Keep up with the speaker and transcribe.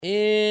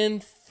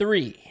In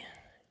 3,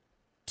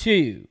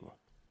 2,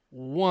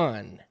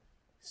 1.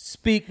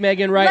 Speak,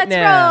 Megan, right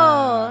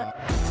now.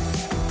 Let's roll.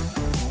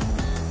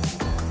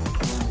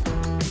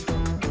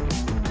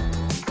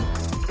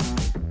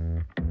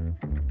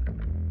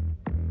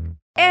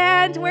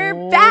 And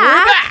we're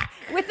back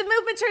with the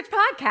Movement Church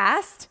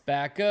podcast.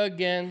 Back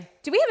again.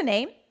 Do we have a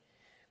name?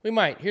 We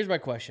might. Here's my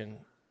question.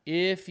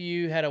 If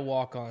you had a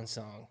walk-on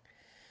song,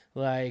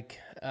 like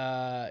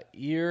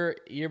you're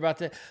about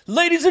to,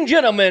 ladies and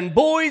gentlemen,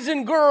 boys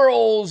and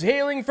girls,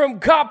 hailing from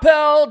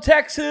Coppell,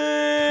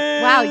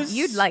 Texas. Wow,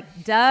 you'd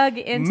like dug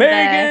into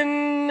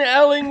Megan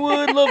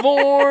Ellingwood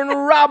Lavorne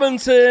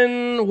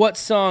Robinson. What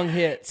song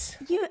hits?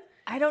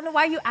 I don't know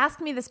why you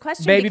asked me this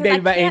question. Baby, because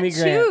baby by I can't Amy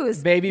Grant.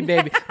 choose. Baby,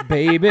 baby,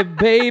 baby,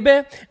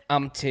 baby.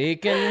 I'm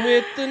taken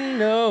with the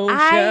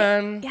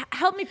notion.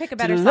 Help me pick a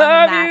better to song than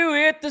love that. you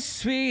with the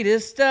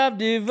sweetest of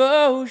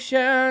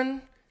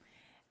devotion.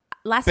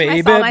 Last time I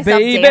saw myself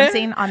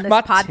dancing on this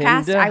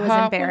podcast, I was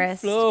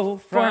embarrassed for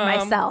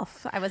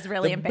myself. I was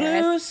really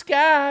embarrassed. Blue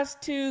skies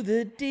to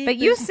the deepest But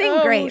you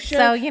sing great, ocean.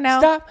 so,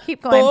 Stop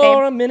keep going,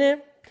 for babe. a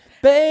minute.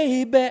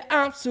 Baby,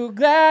 I'm so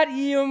glad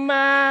you're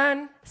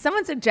mine.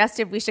 Someone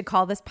suggested we should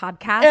call this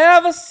podcast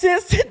Ever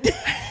since the day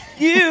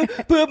you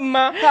put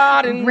my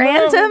heart in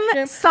Random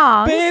motion,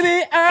 Songs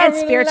baby, and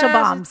Spiritual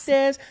Bombs.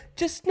 There's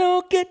just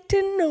no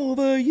getting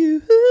over you.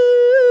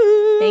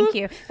 Thank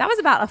you. That was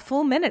about a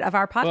full minute of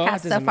our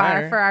podcast so far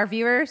matter. for our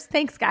viewers.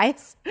 Thanks,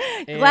 guys.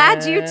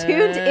 Glad you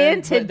tuned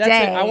in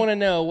today. I want to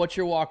know what's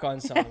your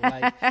walk-on song.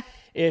 Like,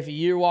 if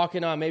you're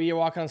walking on, maybe you're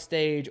walking on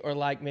stage, or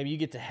like maybe you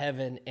get to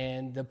heaven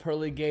and the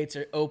pearly gates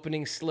are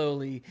opening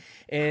slowly,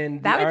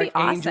 and That the would be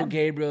Archangel awesome.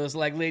 Gabriel is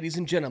like, ladies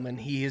and gentlemen,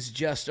 he has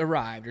just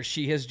arrived, or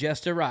she has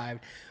just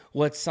arrived.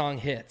 What song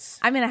hits?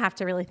 I'm going to have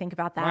to really think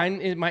about that. Mine,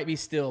 it might be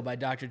Still by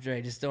Dr.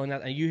 Dre. Just throwing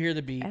that. You hear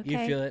the beat. You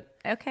Okay. feel it.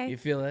 Okay. You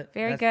feel it.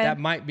 Very good. good. That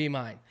might be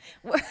mine.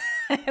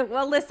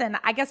 Well, listen,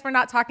 I guess we're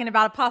not talking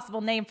about a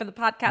possible name for the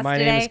podcast My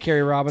today. name is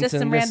Carey Robinson.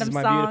 Just some this random is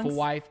my songs. beautiful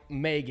wife,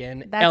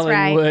 Megan That's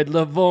right. Ellingwood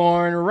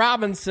Lavorne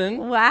Robinson.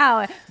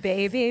 Wow.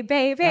 Baby,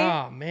 baby.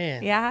 Oh,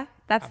 man. Yeah,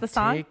 that's the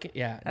song? Okay.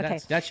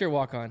 That's your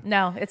walk-on.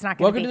 No, it's not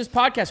going Welcome be. to this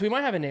podcast. We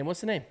might have a name.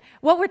 What's the name?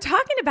 Well, we're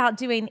talking about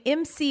doing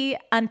MC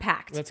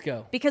Unpacked. Let's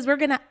go. Because we're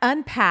going to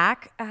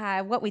unpack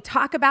what we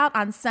talk about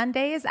on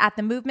Sundays at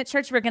the Movement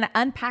Church. We're going to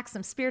unpack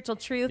some spiritual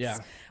truths. Yeah.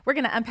 We're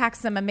going to unpack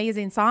some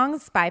amazing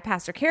songs by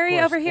Pastor Carey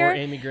Of course, over here. Or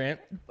Amy Grant.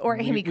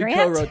 Amy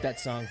Grant. We co-wrote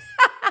that song.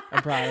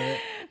 I'm proud of it.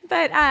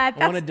 But I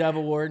won a Dove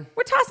Award,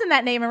 we're tossing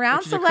that name around,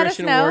 which is so a let us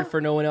Christian know. award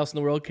for no one else in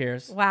the world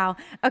cares. Wow.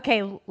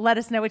 Okay, let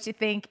us know what you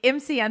think.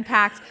 MC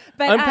Unpacked.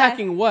 But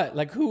Unpacking what?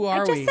 Like, who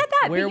are we? I just said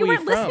that, Where but you are we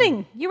weren't from?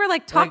 listening. You were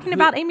like talking Like,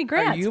 about Amy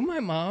Grant. Are you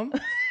my mom?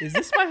 Is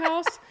this my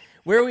house?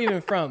 Where are we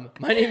even from?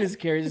 My name is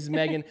Carey. This is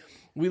Megan.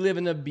 We live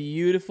in the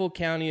beautiful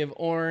county of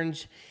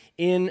Orange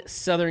in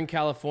Southern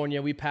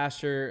California. We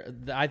pastor,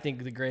 I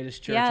think, the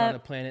greatest church on the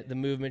planet, the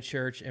Movement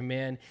Church. And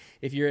man,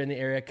 if you're in the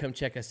area, come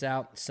check us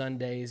out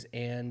Sundays.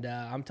 And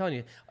I'm telling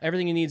you,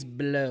 everything you need is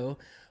below.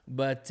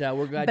 But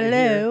we're glad you're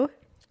here.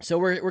 So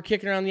we're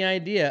kicking around the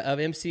idea of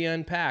MC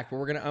Unpacked, where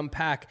we're going to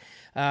unpack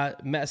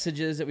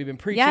messages that we've been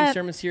preaching,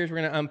 sermon series. We're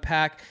going to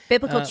unpack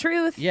biblical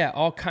truth. Yeah,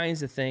 all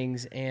kinds of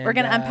things. And we're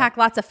going to unpack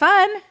lots of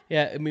fun.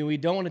 Yeah, I mean, we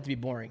don't want it to be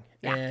boring.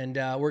 Yeah. And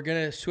we're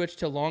going to switch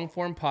to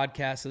long-form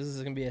podcasts. So this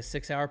is going to be a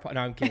 6-hour podcast.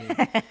 No, I'm kidding.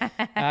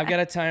 I've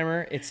got a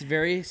timer. It's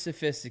very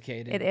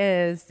sophisticated. It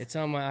is. It's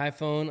on my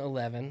iPhone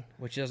 11,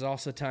 which is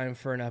also time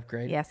for an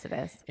upgrade. Yes, it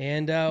is.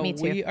 And Me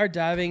too. we are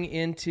diving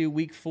into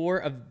week 4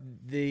 of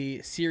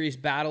the series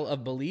Battle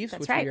of Beliefs,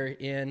 That's which right.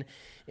 we are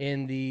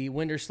in the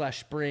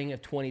winter/spring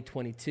of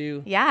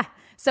 2022. Yeah.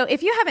 So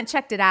if you haven't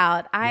checked it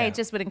out, I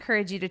just would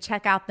encourage you to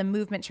check out the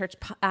Movement Church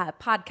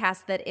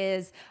podcast that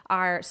is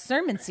our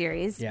sermon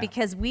series,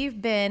 because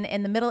we've been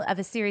in the middle of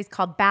a series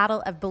called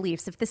Battle of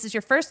Beliefs. If this is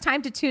your first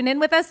time to tune in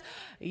with us,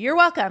 you're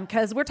welcome,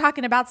 because we're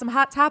talking about some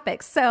hot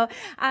topics. So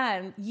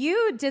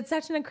you did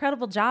such an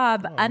incredible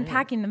job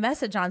unpacking the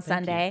message on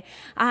Sunday.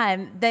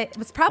 That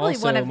was probably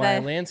Also, one of my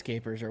the...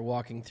 landscapers are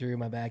walking through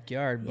my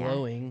backyard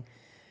blowing.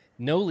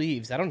 No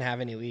leaves. I don't have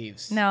any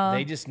leaves. No.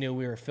 They just knew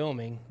we were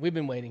filming. We've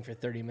been waiting for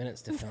 30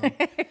 minutes to film.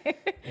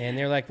 And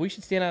they're like, we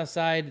should stand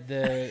outside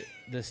the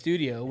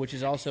studio, which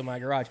is also my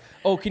garage.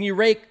 Oh, can you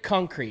rake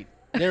concrete?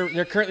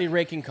 They're currently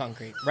raking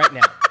concrete right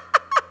now.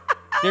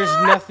 There's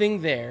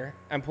nothing there.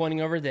 I'm pointing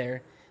over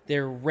there.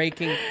 They're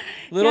raking. A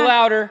little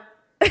louder.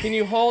 Can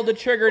you hold the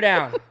trigger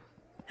down?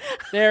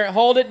 There,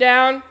 hold it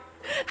down.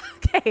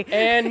 Okay.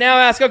 And now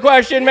ask a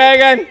question,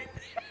 Megan.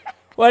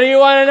 What do you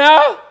want to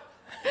know?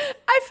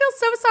 I feel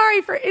so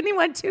sorry for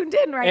anyone tuned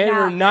in right now. And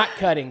we're not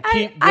cutting.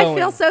 Keep I going.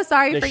 feel so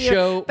sorry The for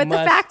show you. But the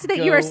must fact that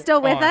you are go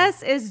still with on.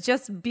 us is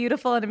just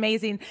beautiful and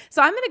amazing.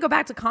 So I'm going to go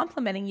back to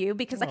complimenting you,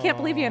 because I can't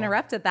believe you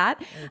interrupted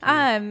that.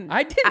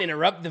 I didn't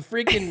interrupt the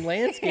freaking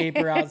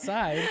landscaper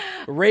outside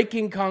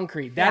raking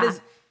concrete. That is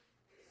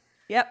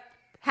Yep.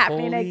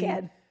 Happening holy-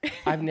 again.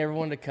 I've never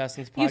wanted to cuss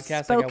in this You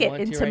podcast. spoke like I it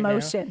want into to right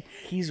motion.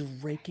 Now. He's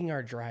raking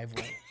our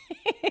driveway.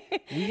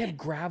 We have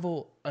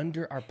gravel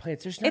under our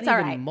plants. There's not It's even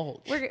all right.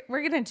 mulch.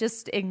 We're gonna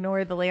just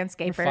ignore the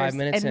landscapers. We're 5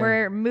 minutes and in.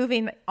 we're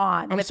moving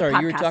on. I'm sorry,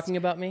 you were talking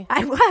about me?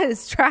 I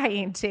was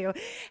trying to.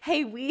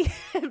 Hey, we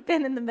have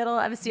been in the middle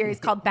of a series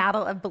called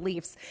Battle of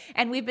Beliefs,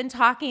 and we've been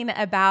talking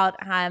about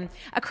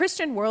a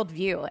Christian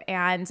worldview,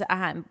 and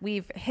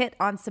we've hit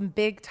on some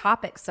big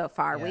topics so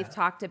far. Yeah. We've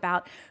talked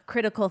about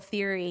critical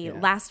theory. Yeah.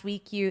 Last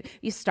week, you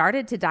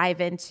started to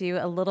dive into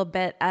a little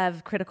bit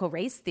of critical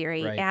race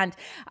theory, right.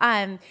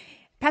 and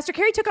Pastor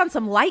Carey took on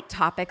some light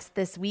topics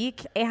this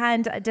week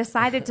and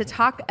decided to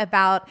talk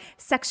about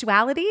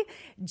sexuality,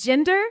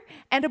 gender,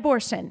 and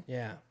abortion.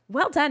 Yeah.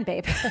 Well done,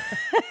 babe.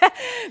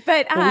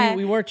 But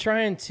we weren't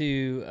trying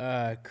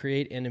to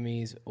create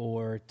enemies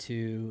or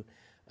to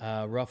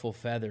ruffle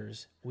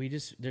feathers.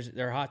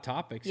 There are hot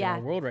topics in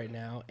our world right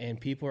now, and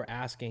people are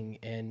asking,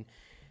 and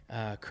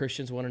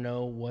Christians want to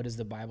know, what does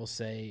the Bible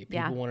say?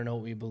 People want to know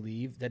what we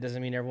believe. That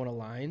doesn't mean everyone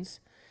aligns.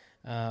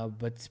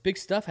 But it's big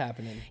stuff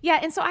happening. Yeah,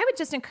 and so I would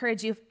just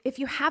encourage you, if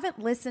you haven't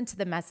listened to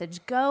the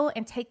message, go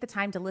and take the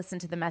time to listen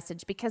to the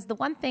message, because the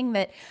one thing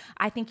that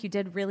I think you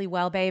did really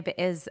well, babe,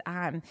 is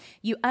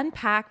you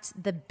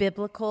unpacked the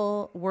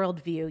biblical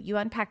worldview. You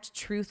unpacked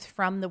truth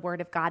from the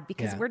Word of God,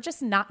 because we're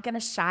just not going to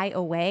shy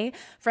away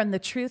from the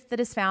truth that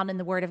is found in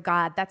the Word of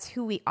God. That's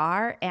who we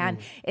are, and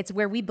it's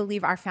where we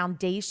believe our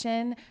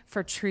foundation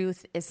for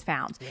truth is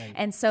found. Right.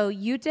 And so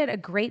you did a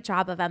great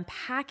job of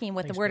unpacking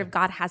what the Word of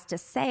God has to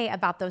say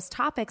about those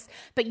topics,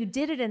 but you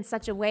did it in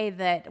such a way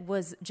that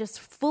was just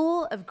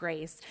full of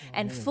grace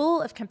and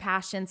full of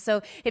compassion.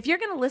 So if you're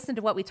going to listen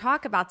to what we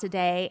talk about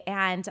today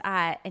and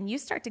you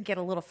start to get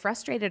a little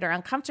frustrated or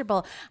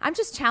uncomfortable, I'm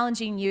just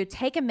challenging you,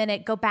 take a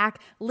minute, go back,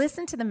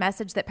 listen to the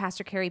message that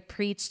Pastor Carey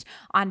preached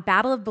on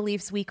Battle of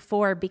Beliefs week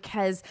 4,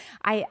 because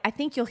I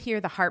think you'll hear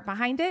the heart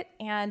behind it.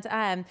 And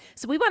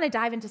so we want to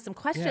dive into some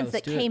questions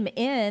that came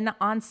in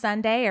on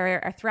Sunday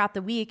or throughout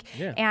the week.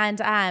 Yeah.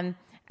 And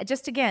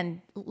just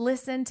again,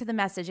 listen to the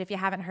message. If you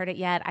haven't heard it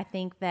yet, I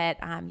think that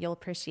you'll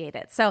appreciate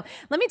it. So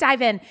let me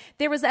dive in.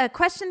 There was a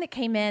question that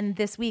came in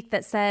this week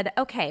that said,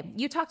 okay,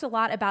 you talked a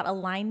lot about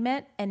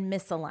alignment and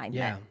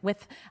misalignment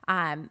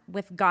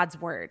with God's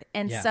word.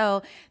 And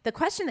so the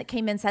question that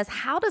came in says,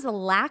 how does a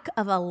lack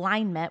of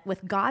alignment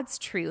with God's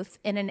truth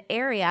in an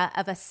area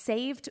of a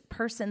saved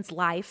person's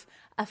life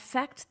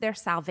affect their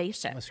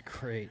salvation? That's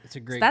great. It's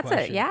a great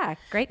question.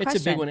 Great question.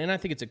 It's a big one. And I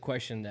think it's a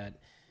question that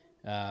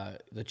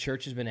the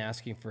church has been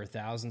asking for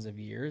thousands of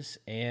years,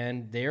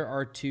 and there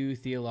are two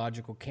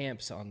theological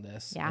camps on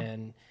this,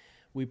 and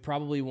we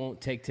probably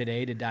won't take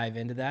today to dive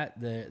into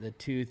that. The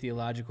two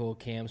theological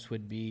camps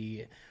would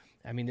be,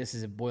 I mean, this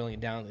is boiling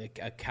it down,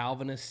 a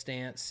Calvinist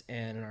stance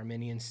and an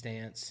Arminian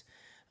stance,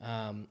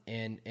 and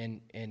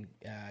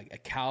a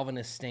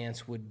Calvinist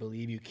stance would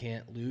believe you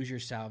can't lose your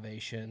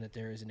salvation, that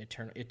there is an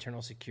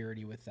eternal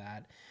security with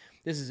that.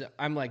 This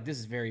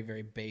is very,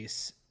 very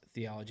base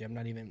theology.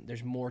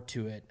 There's more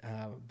to it,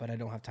 but I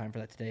don't have time for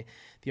that today.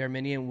 The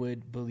Arminian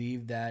would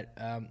believe that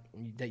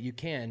that you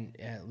can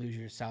lose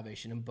your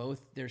salvation, and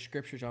there's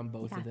scriptures on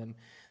both of them.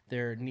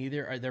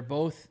 They're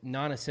both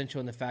non-essential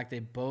in the fact they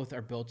both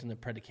are built in the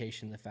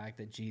predication, the fact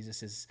that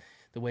Jesus is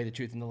the way, the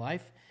truth, and the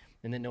life,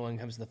 and that no one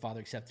comes to the Father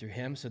except through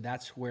him. So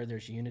that's where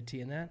there's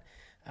unity in that.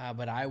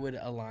 But I would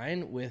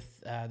align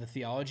with the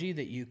theology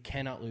that you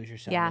cannot lose your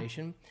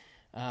salvation.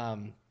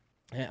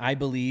 I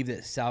believe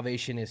that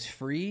salvation is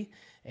free,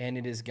 and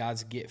it is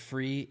God's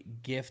free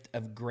gift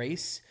of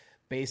grace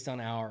based on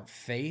our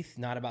faith,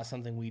 not about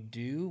something we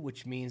do,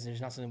 which means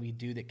there's not something we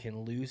do that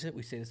can lose it.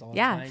 We say this all the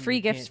time. Yeah, free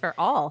gifts for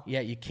all.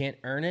 Yeah, you can't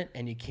earn it,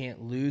 and you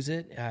can't lose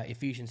it.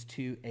 Ephesians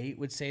 2:8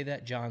 would say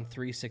that. John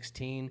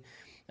 3:16,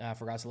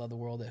 for God to love the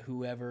world, that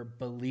whoever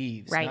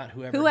believes, not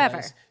whoever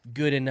does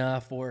good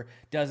enough or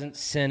doesn't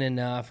sin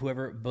enough,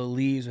 whoever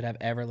believes would have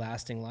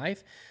everlasting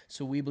life.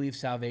 So we believe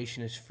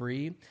salvation is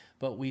free.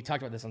 But we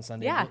talked about this on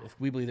Sunday. Yeah.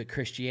 We believe that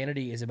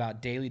Christianity is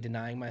about daily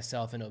denying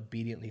myself and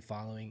obediently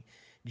following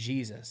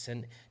Jesus.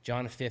 And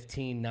John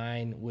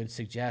 15:9 would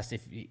suggest,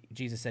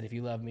 Jesus said, if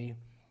you love me,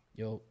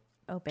 you'll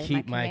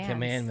keep my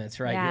commandments,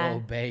 right? You'll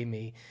obey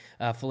me.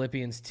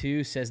 Philippians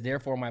 2 says,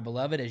 therefore, my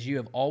beloved, as you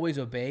have always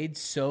obeyed,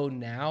 so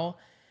now,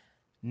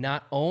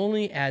 not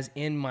only as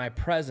in my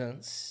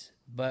presence,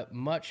 but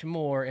much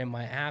more in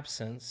my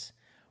absence,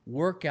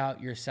 work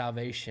out your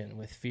salvation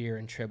with fear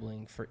and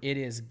trembling, for it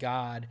is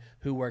God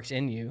who works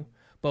in you,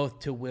 both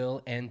to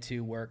will and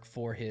to work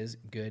for his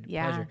good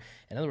pleasure.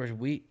 In other words,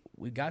 we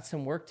got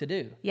some work to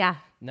do. Yeah.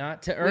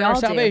 Not to earn our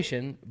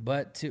salvation,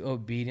 but to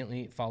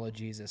obediently follow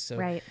Jesus. So,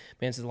 man,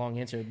 it's a long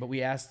answer. But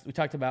we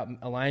talked about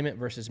alignment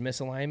versus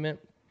misalignment.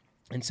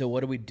 And so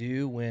what do we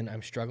do when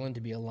I'm struggling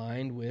to be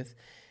aligned with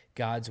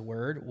God's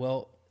word?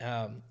 Well,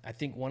 I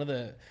think one of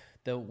the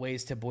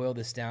ways to boil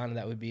this down, and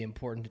that would be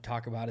important to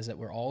talk about, is that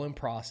we're all in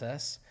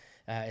process.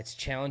 It's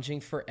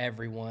challenging for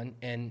everyone,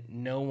 and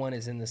no one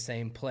is in the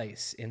same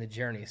place in the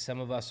journey. Some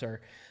of us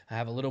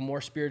have a little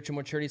more spiritual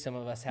maturity. Some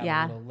of us have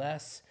a little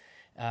less.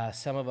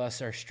 Some of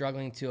us are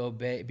struggling to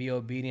be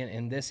obedient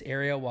in this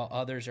area, while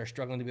others are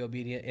struggling to be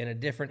obedient in a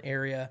different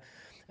area.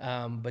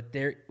 But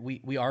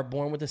we are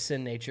born with a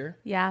sin nature.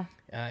 Yeah.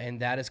 And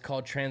that is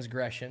called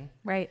transgression.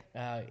 Right.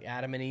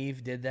 Adam and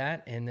Eve did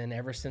that, and then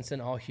ever since then,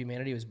 all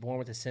humanity was born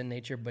with a sin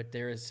nature. But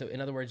so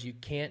in other words,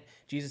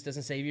 Jesus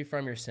doesn't save you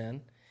from your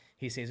sin.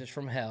 He saves us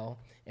from hell,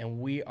 and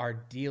we are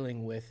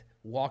dealing with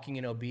walking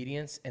in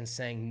obedience and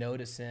saying no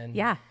to sin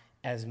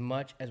as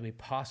much as we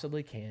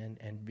possibly can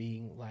and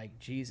being like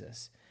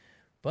Jesus.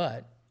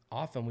 But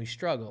often we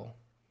struggle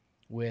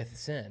with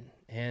sin,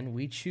 and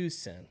we choose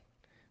sin.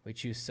 We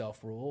choose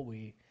self-rule.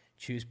 We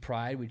choose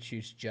pride. We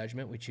choose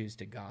judgment. We choose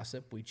to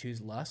gossip. We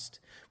choose lust.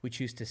 We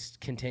choose to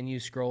continue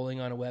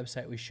scrolling on a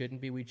website we shouldn't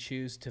be. We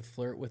choose to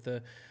flirt with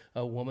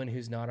a woman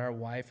who's not our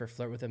wife, or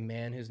flirt with a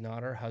man who's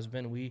not our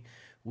husband.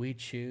 We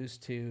choose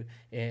to,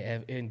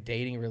 in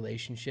dating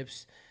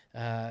relationships,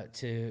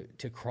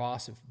 to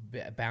cross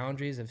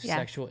boundaries of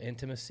sexual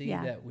intimacy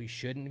that we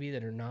shouldn't be,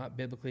 that are not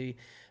biblically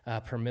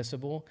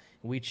permissible.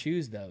 We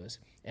choose those.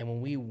 And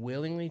when we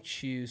willingly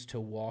choose to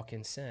walk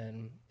in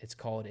sin, it's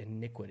called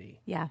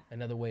iniquity. Yeah.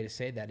 Another way to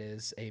say that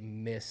is a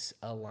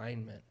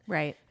misalignment.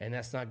 Right. And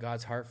that's not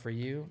God's heart for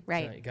you.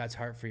 Right. It's not God's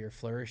heart for your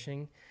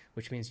flourishing,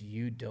 which means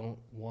you don't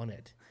want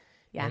it.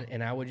 Yeah.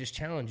 And I would just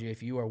challenge you,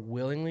 if you are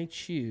willingly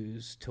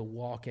choose to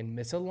walk in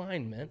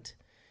misalignment,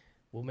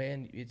 well,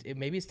 man,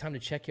 maybe it's time to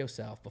check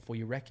yourself before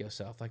you wreck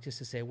yourself. Like, just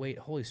to say, wait,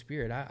 Holy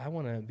Spirit, I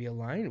want to be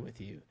aligned with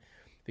you,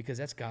 because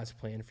that's God's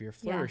plan for your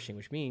flourishing,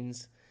 which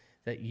means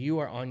that you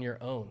are on your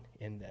own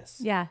in this.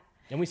 Yeah.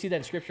 And we see that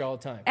in Scripture all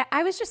the time.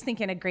 I was just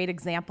thinking a great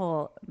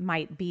example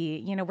might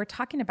be, we're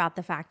talking about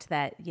the fact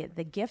that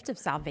the gift of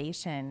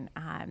salvation,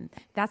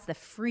 that's the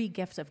free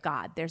gift of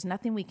God. There's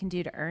nothing we can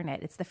do to earn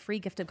it. It's the free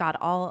gift of God.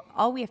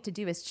 All we have to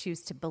do is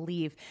choose to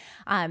believe.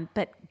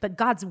 But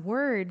God's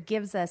word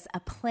gives us a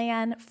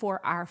plan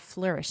for our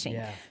flourishing.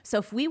 Yeah. So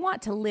if we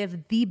want to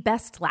live the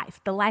best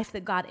life, the life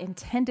that God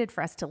intended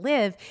for us to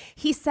live,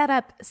 he set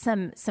up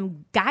some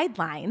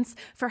guidelines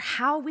for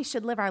how we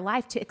should live our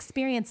life to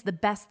experience the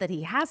best that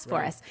he has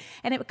for us.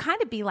 And it would kind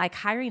of be like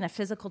hiring a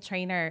physical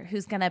trainer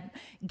who's going to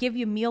give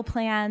you meal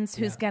plans,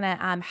 who's going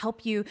to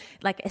help you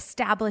like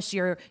establish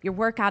your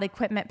workout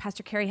equipment.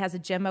 Pastor Carey has a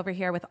gym over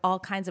here with all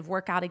kinds of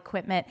workout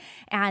equipment,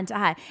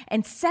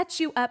 and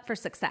set you up for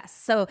success.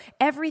 So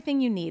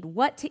everything you need,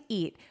 what to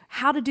eat,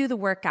 how to do the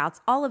workouts,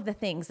 all of the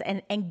things,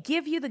 and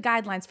give you the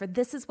guidelines for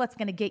this is what's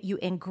going to get you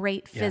in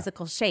great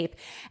physical shape.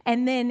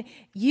 And then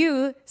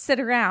you sit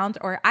around,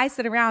 or I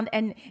sit around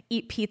and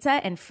eat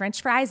pizza and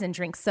French fries and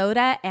drink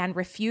soda and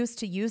refuse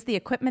to use the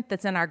equipment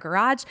that's in our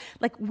garage.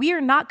 Like, we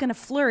are not going to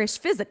flourish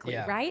physically,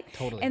 right?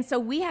 Totally. And so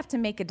we have to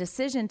make a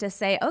decision to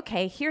say,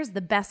 okay, here's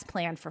the best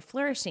plan for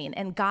flourishing.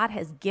 And God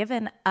has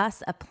given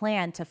us a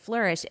plan to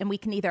flourish, and we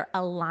can either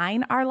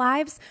align our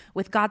lives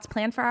with God's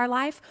plan for our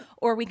life,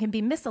 or we can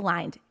be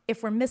misaligned.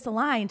 If we're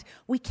misaligned,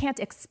 we can't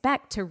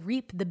expect to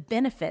reap the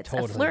benefits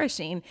of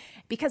flourishing,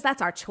 because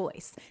that's our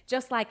choice.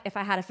 Just like if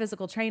I had a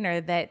physical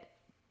trainer that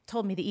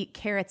told me to eat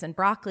carrots and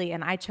broccoli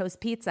and I chose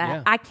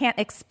pizza, I can't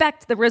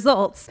expect the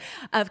results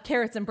of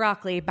carrots and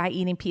broccoli by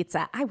eating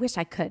pizza. I wish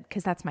I could,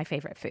 because that's my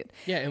favorite food.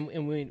 Yeah,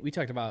 and we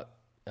talked about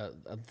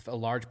a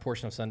large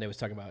portion of Sunday was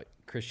talking about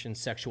Christian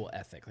sexual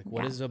ethic. Like,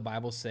 what does the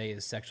Bible say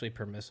is sexually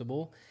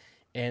permissible?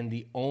 And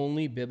the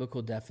only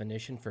biblical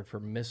definition for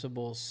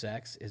permissible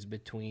sex is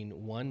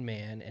between one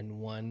man and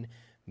one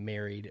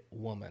married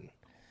woman.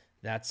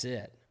 That's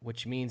it,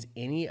 which means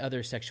any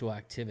other sexual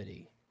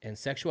activity. And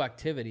sexual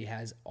activity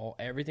has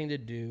everything to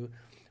do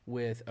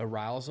with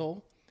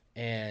arousal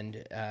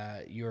and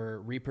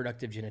your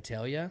reproductive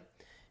genitalia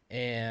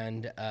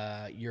and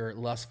your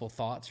lustful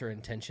thoughts or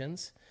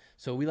intentions.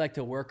 So we like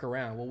to work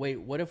around, well,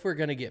 wait, what if we're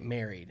going to get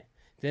married?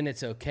 Then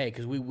it's okay,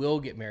 because we will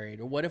get married.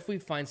 Or what if we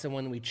find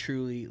someone we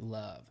truly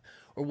love?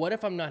 Or what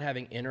if I'm not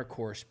having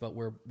intercourse, but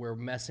we're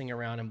messing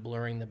around and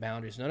blurring the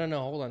boundaries? No,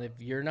 hold on. If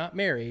you're not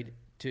married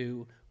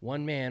to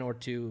one man, or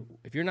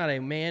if you're not a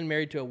man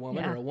married to a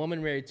woman or a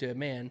woman married to a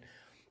man,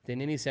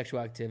 then any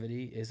sexual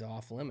activity is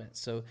off limits.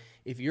 So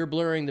if you're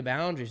blurring the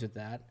boundaries with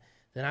that,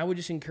 then I would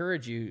just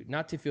encourage you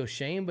not to feel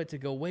shame, but to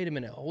go, wait a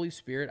minute, Holy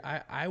Spirit,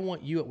 I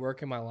want you at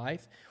work in my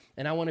life.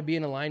 And I want to be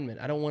in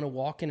alignment. I don't want to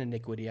walk in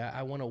iniquity.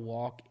 I want to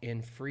walk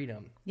in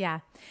freedom.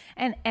 Yeah.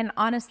 And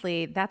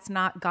honestly, that's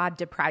not God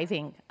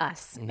depriving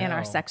us in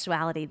our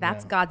sexuality.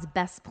 That's God's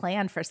best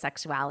plan for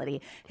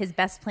sexuality, his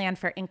best plan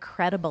for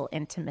incredible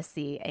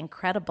intimacy,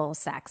 incredible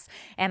sex.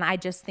 And I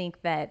just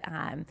think that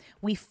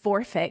we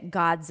forfeit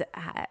God's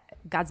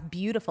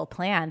beautiful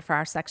plan for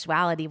our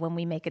sexuality when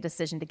we make a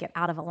decision to get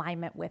out of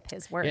alignment with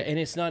his word. Yeah, and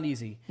it's not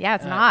easy. Yeah,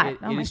 it's not.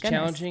 It is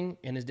challenging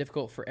and is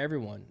difficult for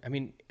everyone. I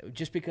mean,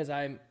 just because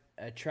I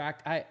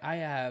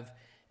have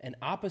an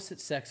opposite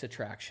sex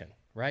attraction,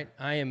 right?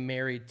 I am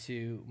married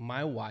to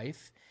my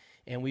wife,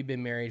 and we've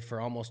been married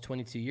for almost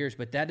 22 years,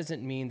 but that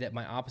doesn't mean that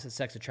my opposite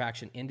sex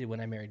attraction ended when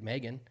I married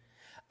Megan.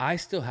 I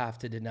still have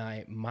to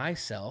deny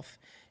myself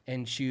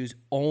and choose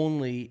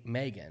only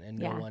Megan and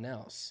no one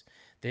else.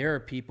 There are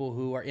people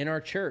who are in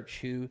our church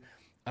who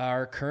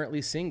are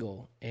currently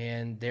single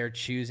and they're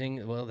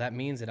choosing, well, that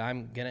means that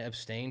I'm going to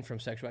abstain from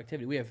sexual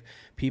activity. We have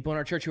people in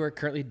our church who are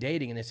currently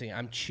dating and they're saying,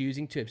 I'm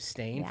choosing to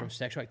abstain from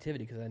sexual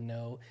activity because I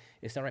know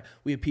it's not right.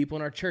 We have people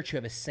in our church who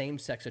have a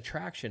same-sex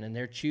attraction and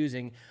they're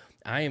choosing,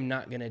 I am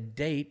not going to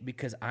date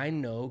because I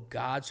know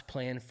God's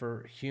plan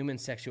for human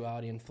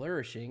sexuality and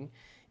flourishing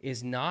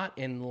is not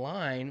in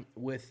line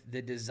with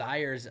the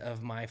desires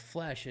of my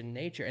flesh and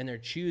nature, and they're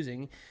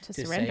choosing to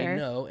say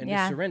no and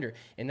to surrender.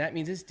 And that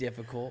means it's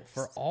difficult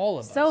for all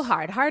of us. So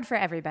hard for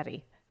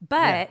everybody.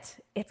 But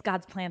it's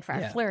God's plan for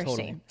our flourishing.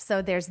 Totally.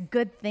 So there's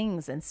good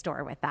things in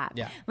store with that.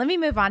 Yeah. Let me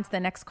move on to the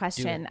next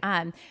question.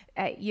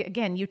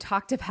 You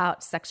talked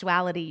about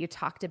sexuality. You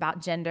talked about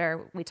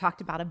gender. We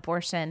talked about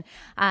abortion.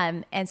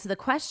 And so the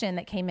question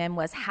that came in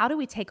was, how do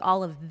we take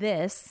all of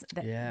this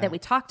that we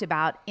talked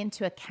about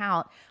into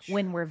account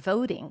when we're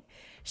voting?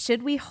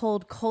 Should we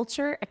hold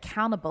culture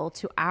accountable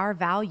to our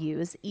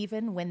values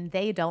even when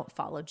they don't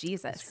follow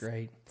Jesus? That's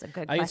great. It's a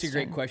good question. I think it's a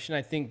great question.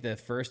 I think the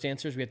first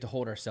answer is we have to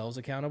hold ourselves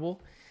accountable.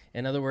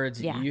 In other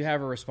words, you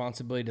have a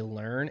responsibility to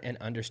learn and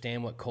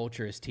understand what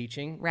culture is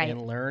teaching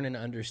and learn and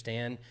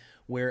understand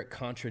where it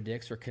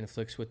contradicts or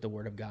conflicts with the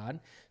Word of God.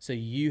 So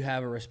you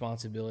have a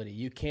responsibility.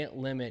 You can't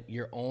limit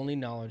your only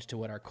knowledge to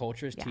what our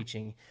culture is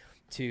teaching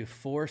to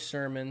 4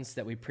 sermons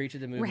that we preach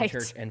at the Movement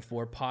Church and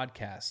 4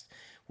 podcasts.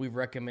 We've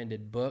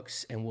recommended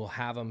books, and we'll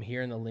have them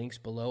here in the links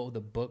below,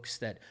 the books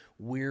that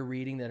we're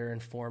reading that are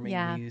informing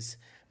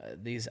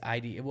these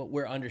ideas, what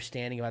we're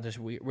understanding about this.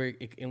 We're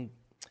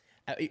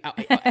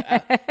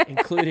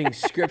including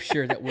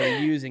scripture that we're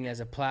using as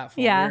a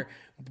platform. We're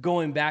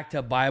going back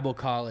to Bible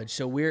college.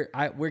 So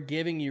we're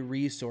giving you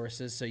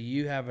resources, so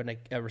you have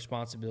a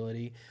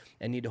responsibility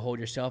and need to hold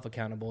yourself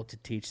accountable to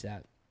teach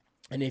that.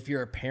 And if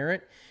you're a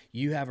parent,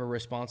 you have a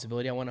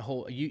responsibility.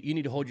 You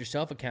need to hold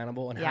yourself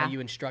accountable on how you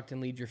instruct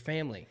and lead your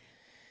family.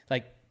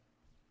 Like,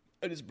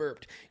 I just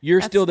burped.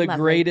 That's still the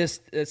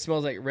greatest. It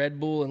smells like Red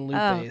Bull and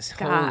Lupes.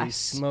 Oh, holy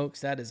smokes,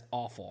 that is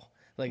awful.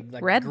 Like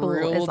Red Bull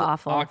is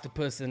awful.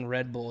 Octopus and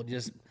Red Bull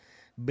just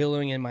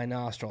billowing in my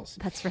nostrils.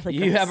 That's really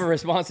You have a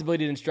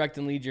responsibility to instruct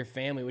and lead your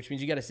family, which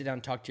means you got to sit down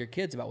and talk to your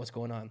kids about what's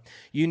going on.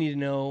 You need to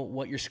know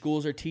what your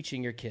schools are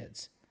teaching your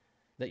kids,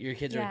 that your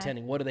kids are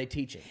attending. What are they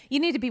teaching? You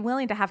need to be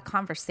willing to have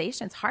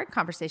conversations, hard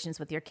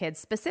conversations with your kids,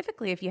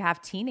 specifically if you have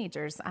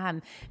teenagers,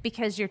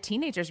 because your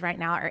teenagers right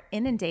now are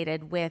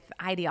inundated with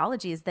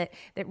ideologies that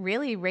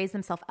really raise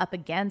themselves up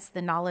against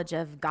the knowledge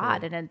of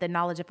God and the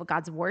knowledge of what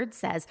God's word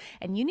says.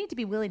 And you need to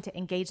be willing to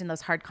engage in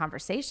those hard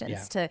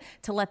conversations, to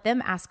let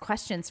them ask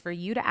questions, for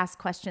you to ask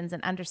questions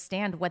and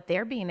understand what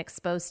they're being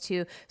exposed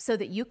to so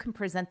that you can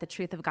present the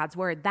truth of God's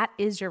word. That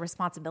is your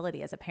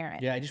responsibility as a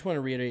parent. Yeah, I just want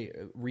to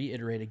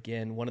reiterate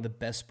again, one of the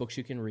best books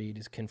you can read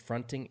is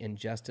Confronting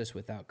Injustice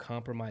Without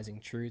Compromising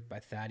Truth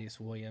by Thaddeus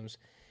Williams.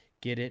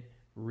 Get it,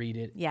 read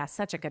it. Yeah,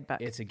 such a good book.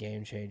 It's a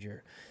game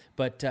changer.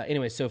 But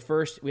anyway, so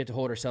first we have to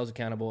hold ourselves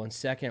accountable, and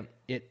second,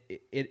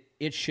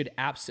 it should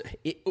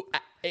absolutely.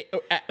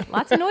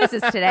 Lots of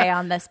noises today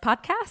on this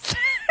podcast.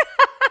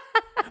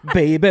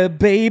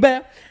 baby.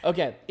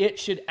 Okay, it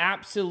should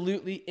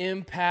absolutely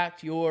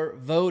impact your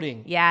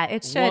voting. Yeah,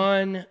 it should.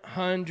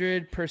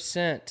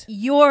 100%.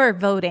 Your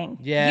voting.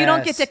 Yes. You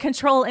don't get to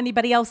control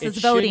anybody else's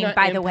voting,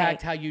 by the way. It should not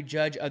impact how you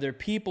judge other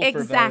people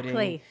for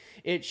voting.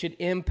 It should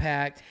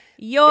impact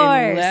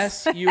yours.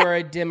 Unless you are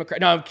a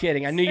Democrat. No, I'm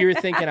kidding. I knew you were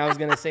thinking I was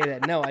going to say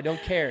that. No, I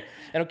don't care.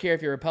 I don't care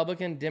if you're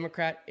Republican,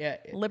 Democrat,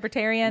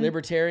 Libertarian,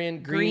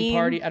 Green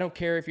Party. I don't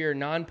care if you're a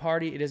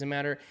non-party. It doesn't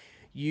matter.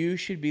 You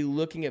should be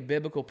looking at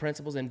biblical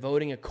principles and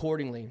voting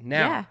accordingly.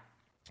 Now,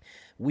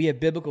 we have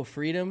biblical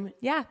freedom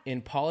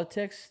in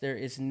politics. There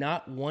is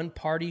not one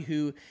party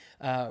who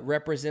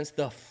represents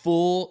the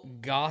full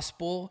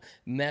gospel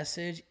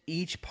message.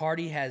 Each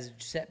party has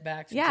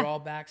setbacks,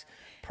 drawbacks,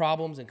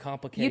 problems, and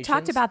complications. You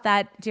talked about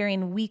that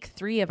during week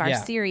 3 of our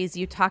series.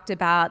 You talked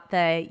about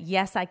the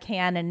yes, I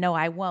can and no,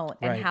 I won't.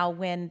 And how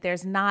when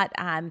there's not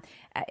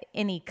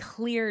any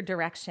clear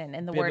direction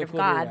in the Word of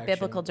God,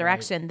 biblical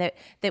direction,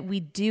 that we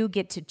do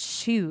get to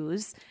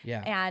choose.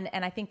 Yeah.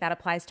 And I think that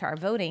applies to our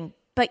voting.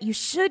 But you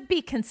should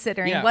be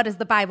considering what does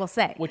the Bible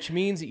say? Which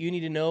means that you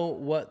need to know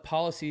what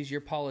policies your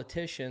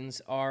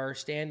politicians are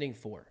standing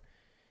for.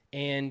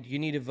 And you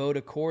need to vote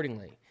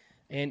accordingly.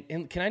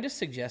 And can I just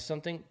suggest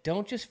something?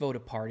 Don't just vote a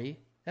party.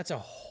 That's a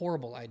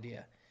horrible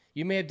idea.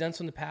 You may have done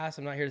so in the past.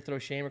 I'm not here to throw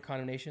shame or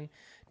condemnation.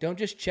 Don't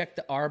just check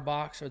the R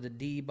box or the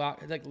D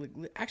box.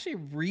 Actually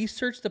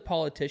research the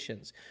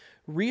politicians.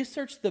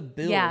 Research the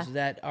bills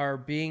that are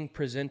being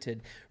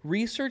presented.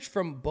 Research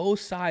from both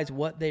sides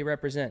what they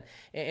represent.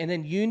 And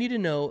then you need to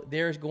know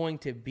there's going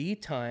to be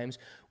times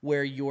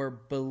where your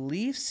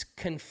beliefs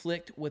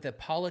conflict with a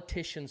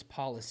politician's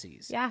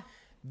policies. Yeah.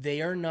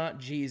 They are not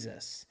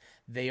Jesus.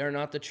 They are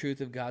not the truth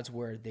of God's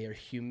word. They are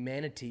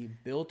humanity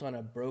built on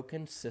a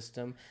broken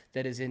system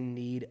that is in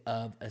need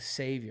of a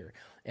savior.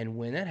 And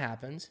when that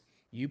happens,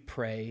 you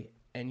pray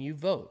and you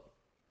vote.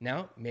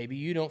 Now, maybe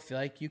you don't feel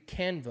like you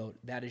can vote.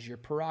 That is your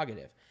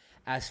prerogative.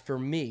 As for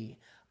me,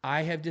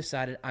 I have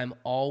decided I'm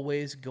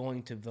always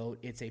going to vote.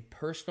 It's a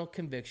personal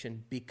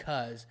conviction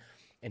because,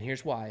 and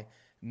here's why,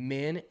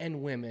 men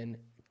and women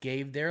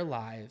gave their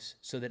lives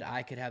so that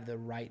I could have the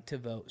right to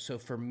vote. So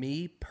for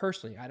me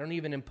personally, I don't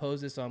even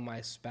impose this on my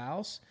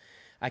spouse.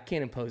 I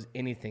can't impose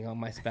anything on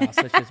my spouse.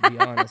 Let's just be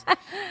honest.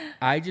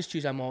 I just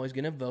choose I'm always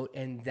going to vote.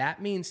 And that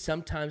means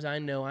sometimes I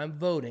know I'm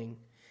voting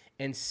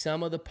and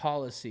some of the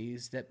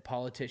policies that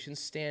politicians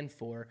stand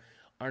for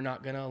are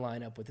not going to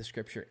line up with the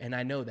scripture. And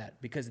I know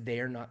that because they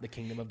are not the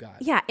kingdom of God.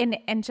 Yeah.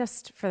 And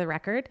just for the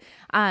record,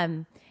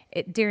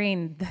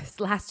 during this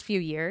last few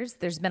years,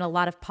 there's been a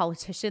lot of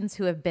politicians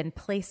who have been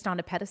placed on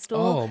a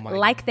pedestal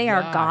like they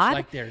are God.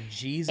 Like they're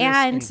Jesus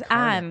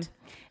incarnate.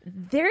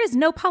 There is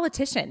no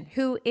politician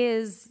who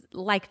is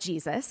like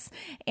Jesus,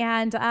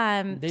 and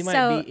they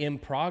might be in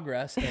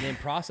progress and in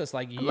process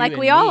like you, like and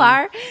we all me,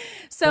 are.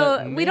 So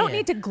but we don't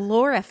need to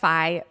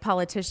glorify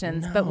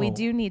politicians, but we No.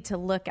 do need to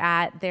look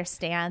at their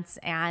stance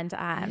and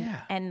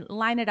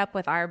line it up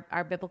with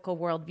our biblical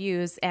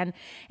worldviews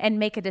and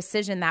make a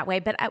decision that way.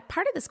 But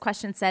part of this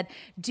question said,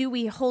 do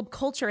we hold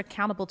culture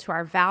accountable to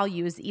our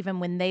values even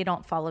when they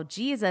don't follow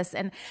Jesus?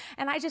 And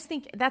I just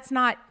think that's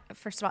not.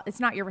 First of all, it's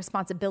not your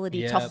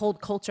responsibility to hold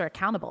culture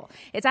accountable.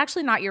 It's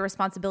actually not your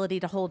responsibility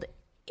to hold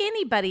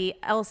anybody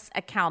else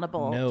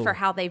accountable for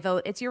how they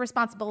vote. It's your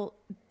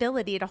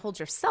responsibility to hold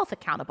yourself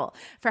accountable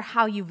for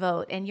how you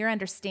vote and your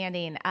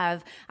understanding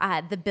of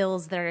the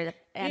bills that are.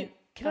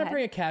 Can I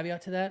bring a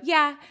caveat to that?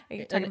 Yeah, are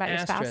you talking An about your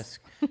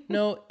asterisk. spouse?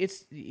 No,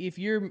 it's if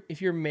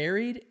you're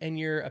married and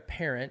you're a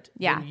parent,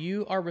 then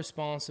you are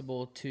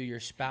responsible to your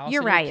spouse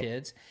You're and right. your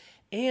kids.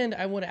 And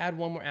I want to add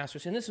one more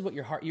asterisk, and this is what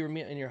you were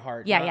in your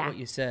heart, Yeah, not yeah. what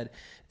you said.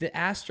 The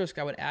asterisk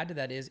I would add to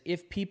that is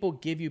if people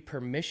give you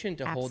permission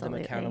to hold them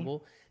Absolutely.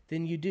 accountable,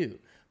 then you do.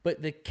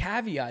 But the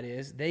caveat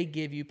is they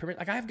give you permission.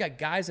 Like I've got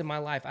guys in my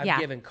life I've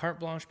given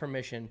carte blanche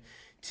permission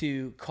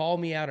to call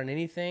me out on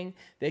anything.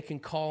 They can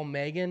call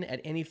Megan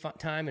at any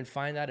time and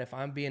find out if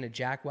I'm being a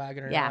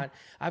jackwagon or not.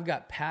 I've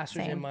got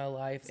pastors in my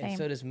life, and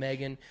so does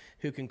Megan,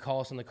 who can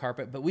call us on the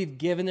carpet. But we've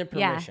given them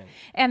permission.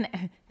 Yeah.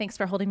 And thanks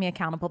for holding me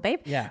accountable,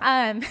 babe. Yeah.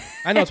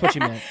 I know it's what you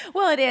meant.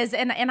 Well, it is.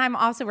 And I'm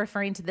also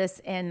referring to this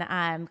in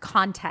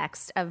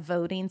context of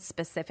voting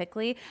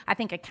specifically. I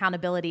think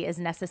accountability is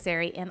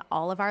necessary in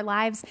all of our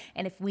lives.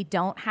 And if we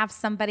don't have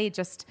somebody,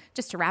 just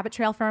to rabbit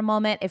trail for a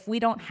moment, if we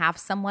don't have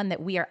someone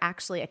that we are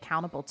actually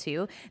accountable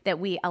to, that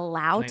we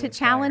allow to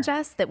challenge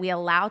us, that we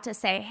allow to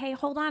say, hey,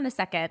 hold on a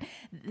second.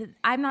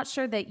 I'm not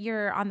sure that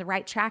you're on the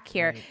right track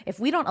here. Right. If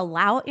we don't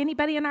allow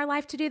anybody in our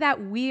life to do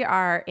that, we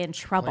are in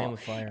trouble.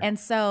 And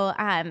so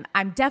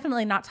I'm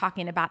definitely not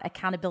talking about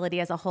accountability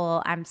as a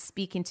whole. I'm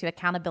speaking to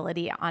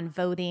accountability on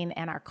voting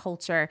and our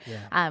culture.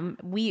 Yeah.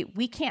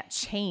 We can't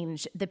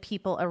change the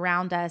people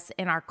around us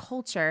in our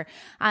culture.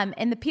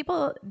 And the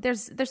people,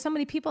 there's so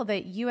many people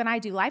that you and I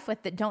do life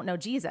with that don't know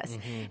Jesus.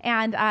 Mm-hmm.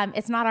 And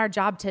it's not our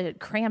job to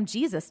cram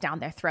Jesus down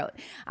their throat.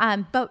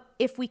 But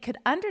if we could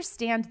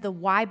understand the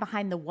why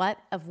behind the what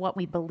of what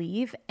we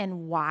believe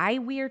and why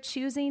we are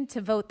choosing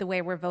to vote the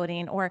way we're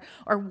voting or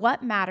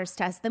what matters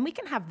to us, then we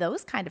can have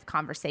those kind of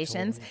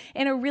conversations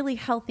in a really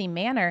healthy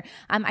manner.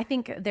 I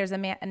think there's a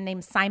man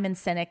named Simon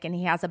Sinek, and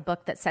he has a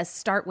book that says,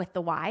 start with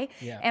the why.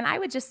 Yeah. And I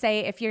would just say,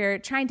 if you're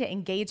trying to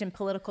engage in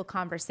political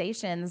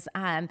conversations,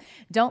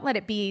 don't let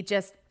it be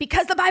just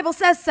because the Bible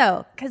says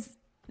so, because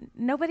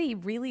nobody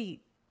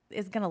really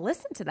is going to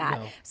listen to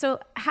that. No. So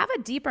have a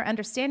deeper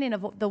understanding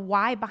of the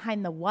why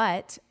behind the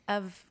what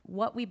of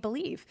what we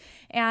believe.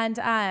 And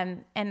I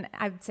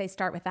would say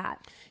start with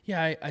that.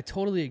 Yeah, I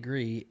totally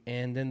agree.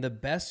 And then the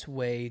best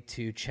way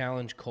to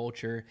challenge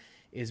culture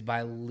is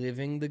by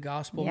living the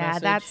gospel message. Yeah,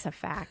 that's a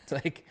fact.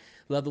 Like,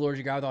 love the Lord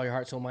your God with all your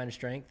heart, soul, mind, and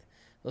strength.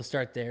 Let's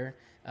start there.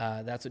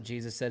 That's what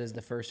Jesus said is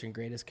the first and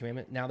greatest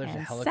commandment. Now there's a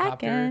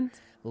helicopter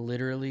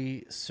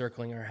literally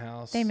circling our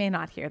house. They may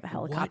not hear the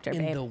helicopter, what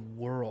in babe. the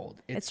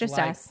world? It's just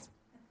like us.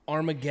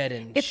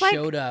 Armageddon it's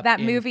showed like up that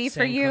in movie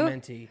San for you.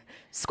 Clemente.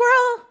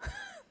 Squirrel!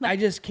 I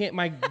just can't.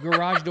 My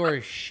garage door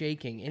is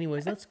shaking.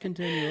 Anyways, let's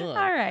continue on.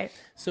 All right.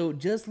 So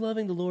just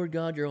loving the Lord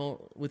God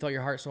with all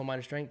your heart, soul, mind,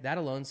 and strength, that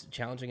alone's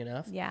challenging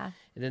enough. Yeah.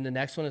 And then the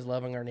next one is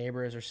loving our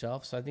neighbor as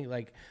ourselves. So I think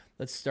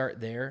let's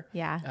start there.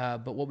 Yeah.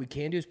 But what we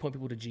can do is point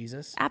people to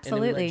Jesus.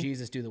 Absolutely. And then we let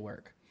Jesus do the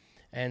work.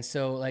 And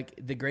so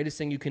the greatest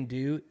thing you can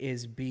do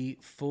is be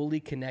fully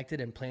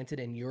connected and planted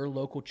in your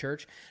local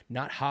church,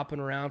 not hopping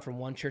around from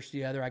one church to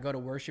the other. I go to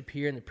worship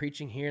here and the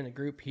preaching here and the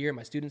group here.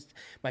 My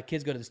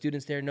kids go to the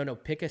students there. No,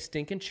 pick a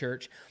stinking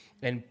church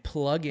and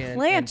plug in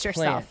plant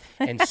yourself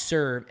and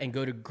serve and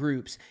go to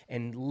groups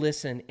and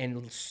listen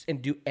and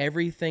do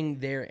everything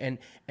there and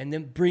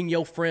then bring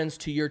your friends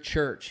to your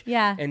church.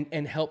 Yeah.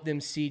 And help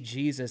them see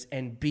Jesus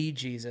and be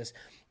Jesus.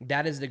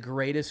 That is the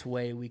greatest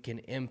way we can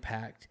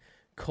impact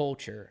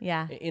culture.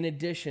 Yeah. In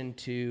addition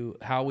to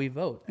how we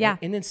vote. Yeah.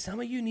 And then some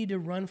of you need to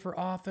run for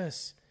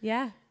office.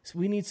 Yeah. So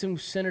we need some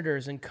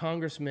senators and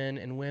congressmen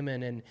and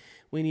women, and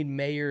we need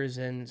mayors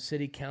and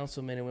city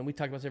councilmen. And when we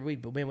talk about this every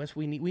week, but man,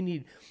 we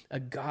need a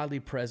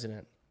godly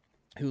president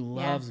who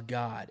loves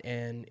God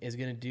and is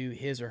going to do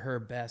his or her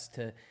best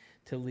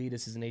to lead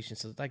us as a nation.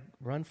 So like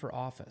run for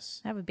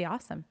office. That would be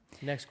awesome.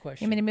 Next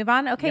question. You want me to move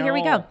on? Okay, Here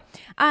we go.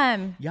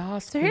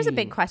 Yes, so here's a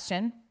big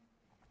question.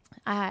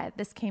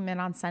 This came in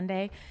on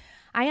Sunday.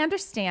 I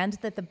understand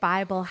that the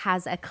Bible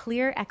has a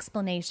clear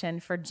explanation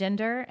for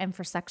gender and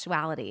for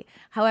sexuality.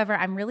 However,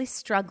 I'm really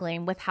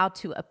struggling with how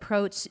to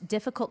approach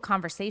difficult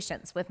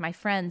conversations with my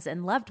friends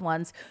and loved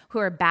ones who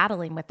are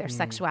battling with their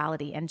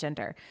sexuality and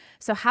gender.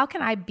 So how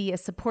can I be a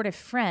supportive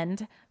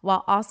friend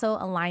while also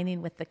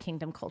aligning with the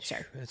kingdom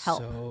culture? That's Help.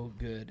 so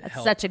good. That's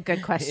help. such a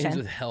good question. It ends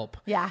with help.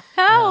 Yeah.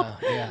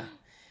 Help. Yeah.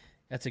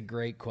 That's a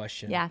great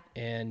question. Yeah.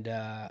 And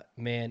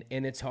man,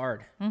 and it's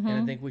hard. And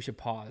I think we should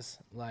pause,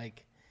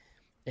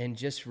 and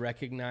just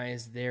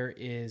recognize there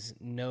is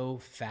no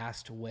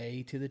fast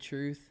way to the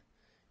truth.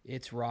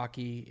 It's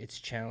rocky, it's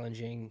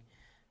challenging,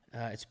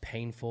 it's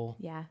painful.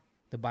 Yeah.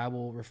 The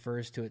Bible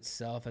refers to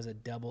itself as a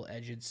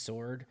double-edged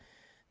sword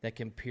that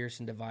can pierce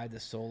and divide the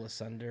soul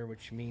asunder,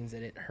 which means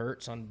that it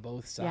hurts on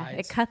both sides. Yeah,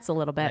 it cuts a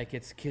little bit. Like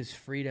it's his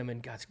freedom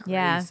and God's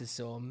grace is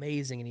so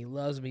amazing, and he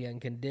loves me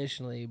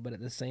unconditionally. But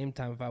at the same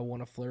time, if I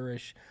want to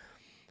flourish,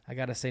 I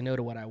got to say no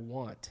to what I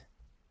want.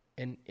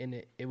 And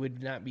it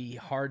would not be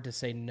hard to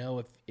say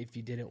no if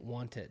you didn't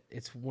want it.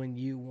 It's when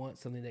you want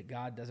something that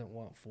God doesn't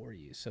want for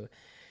you. So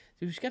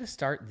you just got to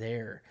start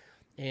there.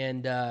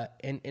 And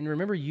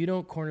remember, you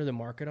don't corner the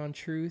market on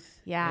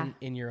truth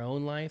in your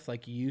own life.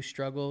 Like you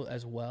struggle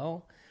as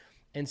well.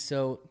 And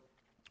so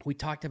we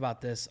talked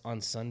about this on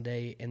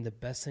Sunday, and the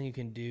best thing you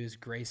can do is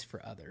grace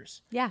for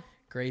others. Yeah.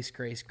 Grace.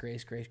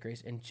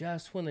 And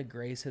just when the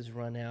grace has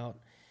run out,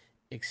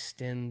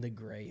 extend the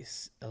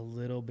grace a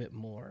little bit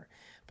more.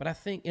 But I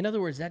think, in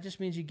other words, that just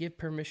means you give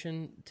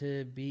permission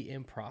to be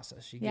in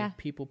process. You give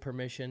people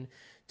permission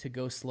to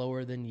go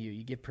slower than you.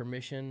 You give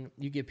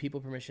people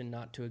permission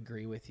not to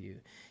agree with you.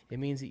 It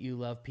means that you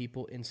love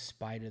people in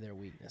spite of their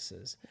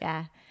weaknesses.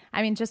 Yeah.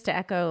 I mean, just to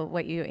echo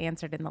what you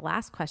answered in the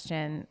last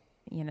question,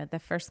 the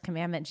first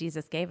commandment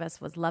Jesus gave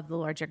us was love the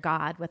Lord your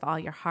God with all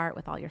your heart,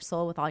 with all your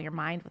soul, with all your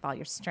mind, with all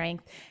your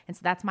strength. And so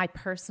that's my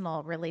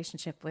personal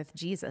relationship with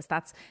Jesus.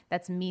 That's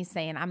me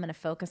saying I'm going to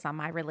focus on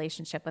my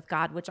relationship with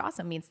God, which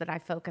also means that I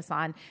focus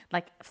on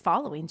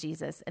following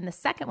Jesus. And the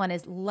second one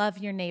is love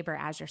your neighbor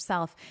as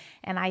yourself.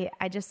 And I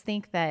just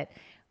think that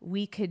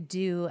we could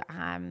just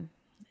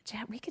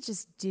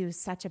do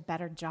such a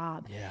better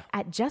job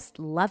at just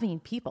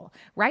loving people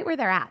right where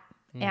they're at.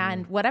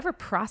 And whatever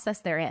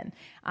process they're in,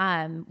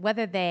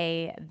 whether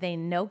they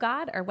know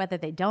God or whether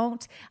they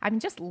don't,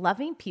 just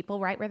loving people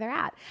right where they're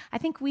at. I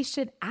think we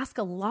should ask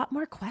a lot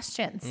more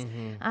questions.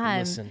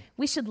 Listen.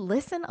 We should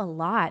listen a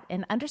lot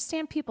and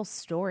understand people's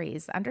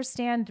stories,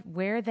 understand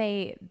where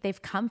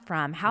they've come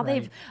from, how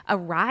they've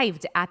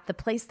arrived at the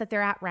place that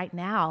they're at right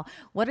now.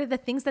 What are the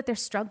things that they're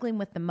struggling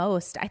with the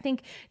most? I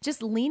think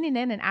just leaning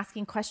in and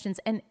asking questions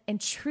and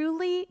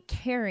truly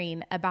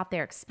caring about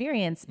their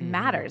experience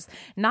matters,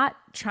 not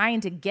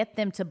trying to get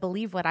them to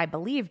believe what I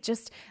believe,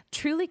 just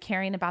truly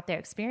caring about their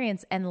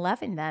experience and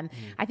loving them.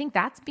 I think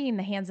that's being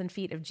the hands and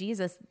feet of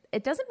Jesus.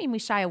 It doesn't mean we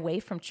shy away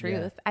from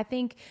truth. I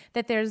think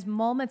that there's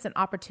moments and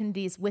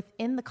opportunities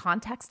within the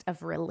context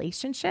of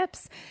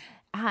relationships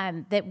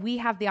that we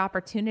have the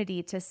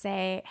opportunity to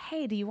say,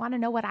 hey, do you want to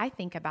know what I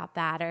think about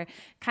that? Or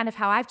kind of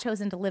how I've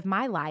chosen to live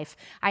my life.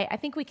 I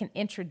think we can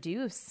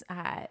introduce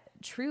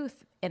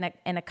truth in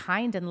a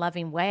kind and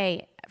loving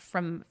way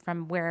from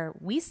where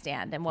we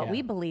stand and what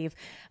we believe.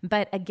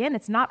 But again,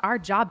 it's not our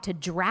job to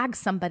drag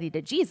somebody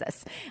to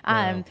Jesus.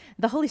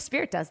 The Holy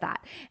Spirit does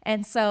that.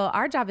 And so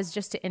our job is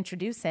just to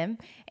introduce him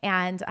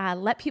and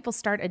let people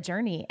start a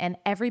journey. And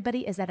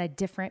everybody is at a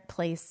different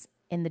place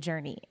in the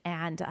journey.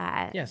 And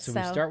so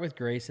we start with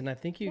grace. And I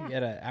think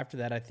after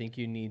that, I think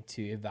you need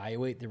to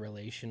evaluate the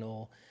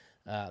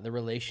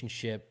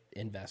relationship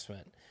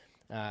investment.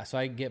 So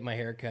I get my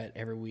hair cut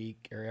every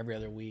week or every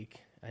other week.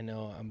 I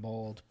know I'm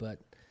bald, but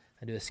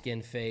I do a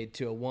skin fade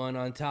to a 1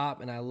 on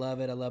top, and I love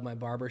it. I love my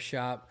barber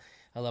shop.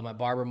 I love my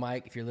barber,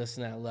 Mike. If you're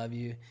listening, I love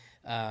you.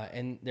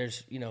 And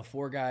there's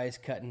 4 guys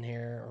cutting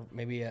hair, or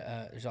maybe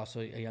there's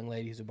also a young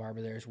lady who's a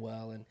barber there as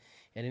well. And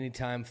at any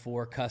time,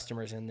 4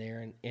 customers in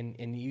there,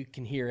 and you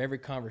can hear every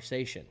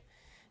conversation.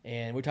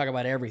 And we talk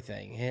about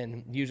everything.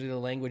 And usually the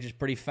language is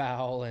pretty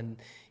foul, and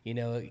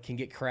it can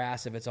get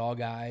crass if it's all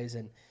guys.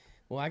 And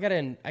well, I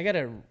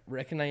gotta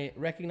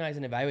recognize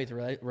and evaluate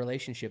the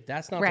relationship.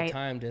 That's not the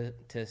time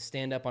to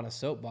stand up on a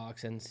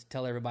soapbox and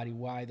tell everybody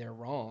why they're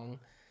wrong.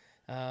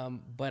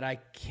 But I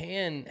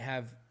can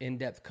have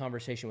in-depth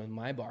conversation with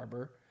my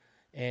barber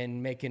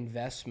and make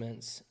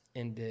investments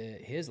into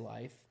his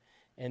life,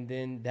 and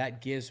then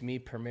that gives me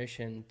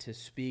permission to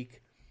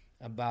speak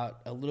about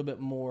a little bit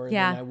more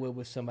than I would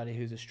with somebody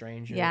who's a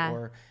stranger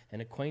or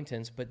an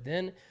acquaintance. But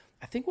then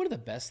I think one of the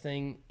best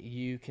thing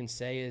you can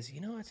say is,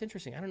 it's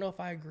interesting. I don't know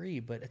if I agree,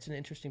 but it's an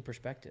interesting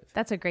perspective.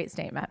 That's a great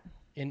statement.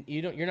 And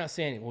you're not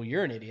saying, well,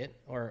 you're an idiot,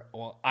 or,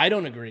 well, I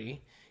don't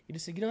agree. You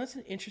just say, that's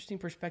an interesting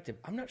perspective.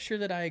 I'm not sure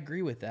that I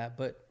agree with that,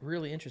 but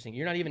really interesting.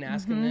 You're not even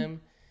asking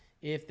them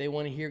if they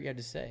want to hear what you have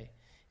to say.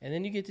 And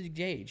then you get to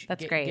gauge.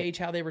 That's great. Gauge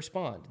how they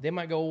respond. They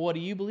might go, well, what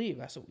do you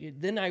believe?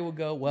 Then I will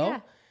go,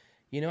 well,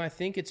 I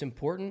think it's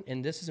important,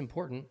 and this is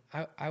important.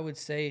 I would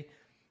say,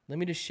 let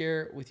me just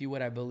share with you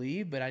what I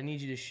believe, but I need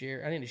to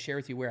share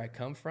with you where I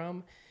come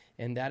from,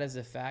 and that is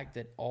the fact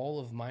that all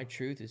of my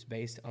truth is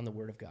based on the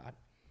Word of God.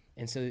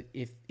 And so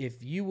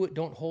if you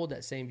don't hold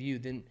that same view,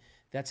 then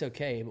that's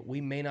okay, but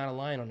we may not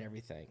align on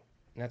everything,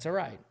 and that's all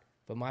right.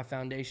 But my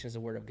foundation is the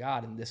Word of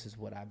God, and this is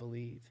what I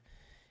believe.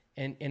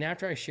 And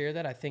after I share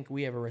that, I think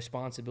we have a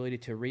responsibility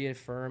to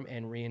reaffirm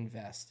and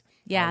reinvest.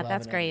 Yeah,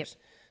 that's great. Others.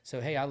 So,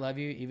 hey, I love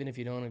you, even if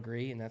you don't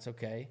agree, and that's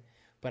okay.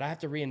 But I have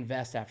to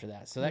reinvest after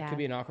that. So that could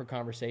be an awkward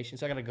conversation.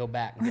 So I got to go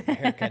back and get my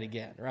haircut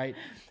again, right?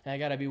 And I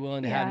got to be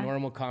willing to have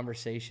normal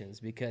conversations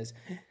because,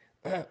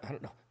 I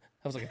don't know.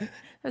 I was like, that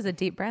was a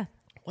deep breath.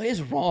 What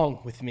is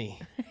wrong with me?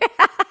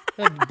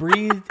 I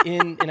breathed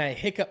in and I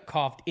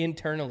coughed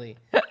internally.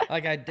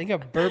 Like I think I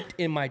burped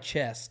in my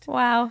chest.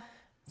 Wow.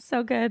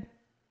 So good.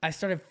 I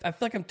feel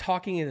like I'm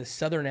talking in a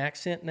Southern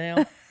accent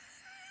now.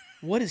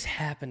 What is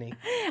happening?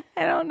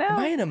 I don't know. Am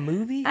I in a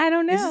movie? I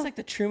don't know. Is this like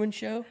the Truman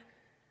Show?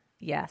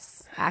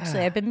 Yes.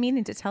 Actually, I've been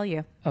meaning to tell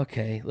you.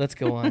 Okay, let's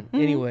go on.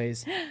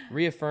 Anyways,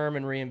 reaffirm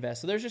and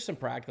reinvest. So there's just some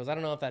practicals. I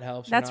don't know if that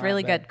helps. That's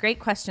really good. Great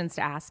questions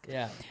to ask.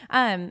 Yeah.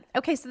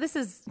 Okay, so this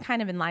is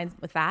kind of in line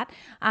with that.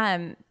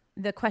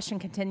 The question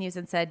continues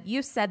and said,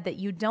 you said that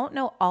you don't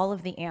know all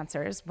of the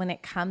answers when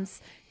it comes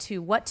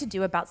to what to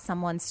do about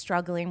someone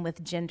struggling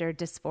with gender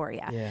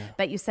dysphoria.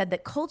 But you said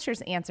that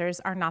culture's answers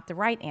are not the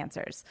right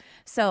answers.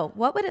 So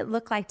what would it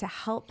look like to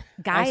help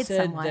guide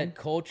someone? I said that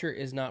culture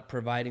is not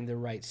providing the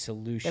right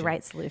solution. The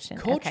right solution.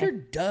 Culture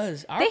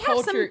does. Our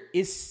culture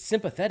is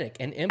sympathetic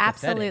and empathetic.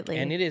 Absolutely.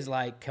 And it is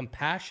like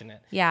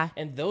compassionate. Yeah.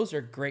 And those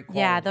are great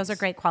qualities. Yeah, those are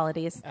great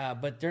qualities.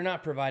 But they're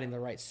not providing the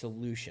right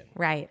solution.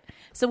 Right.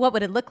 So what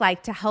would it look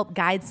like to help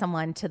guide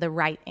someone to the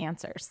right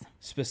answers?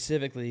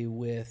 Specifically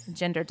with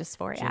gender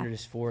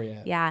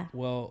dysphoria. Yeah.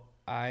 Well,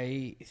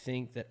 I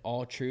think that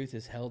all truth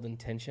is held in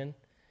tension.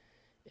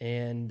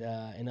 And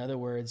in other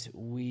words,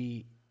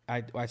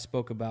 I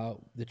spoke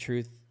about the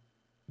truth,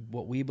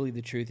 what we believe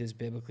the truth is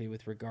biblically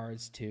with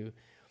regards to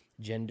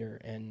gender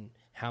and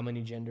how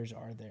many genders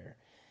are there,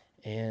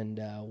 and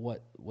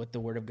what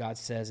the Word of God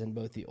says in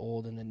both the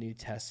Old and the New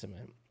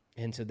Testament.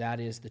 And so that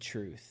is the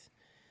truth.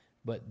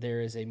 But there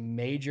is a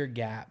major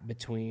gap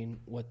between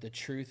what the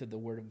truth of the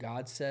Word of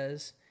God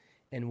says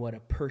and what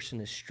a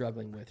person is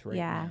struggling with right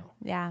now.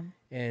 Yeah.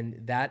 And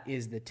that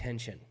is the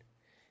tension.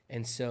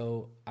 And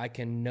so I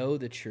can know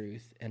the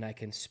truth and I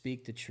can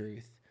speak the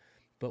truth,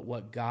 but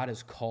what God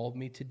has called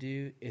me to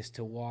do is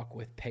to walk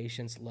with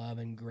patience, love,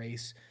 and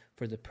grace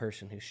for the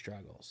person who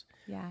struggles.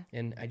 Yeah.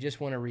 And I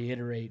just want to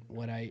reiterate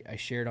what I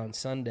shared on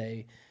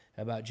Sunday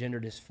about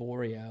gender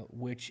dysphoria,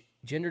 which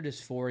gender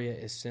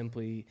dysphoria is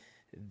simply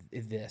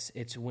this.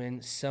 It's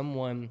when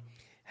someone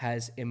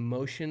has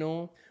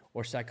emotional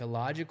or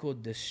psychological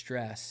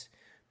distress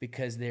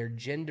because their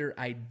gender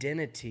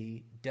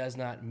identity does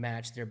not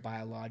match their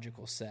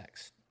biological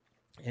sex.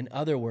 In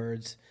other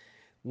words,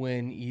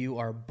 when you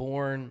are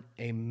born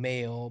a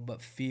male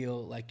but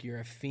feel like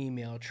you're a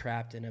female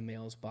trapped in a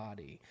male's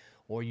body,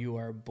 or you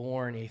are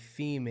born a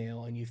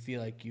female and you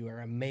feel like you are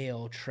a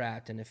male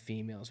trapped in a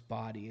female's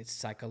body. It's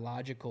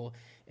psychological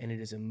and it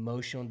is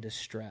emotional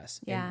distress.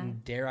 Yeah.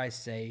 And dare I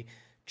say,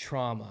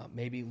 trauma,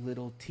 maybe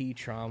little t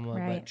trauma,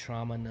 but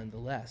trauma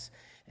nonetheless.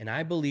 And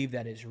I believe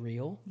that is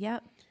real.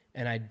 Yep.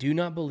 And I do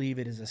not believe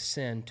it is a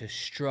sin to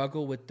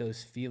struggle with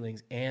those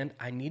feelings. And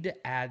I need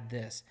to add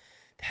this.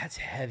 That's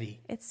heavy.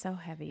 It's so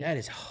heavy. That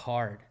is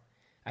hard.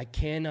 I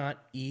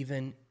cannot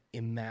even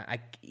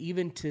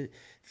imagine.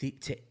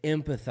 To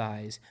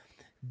empathize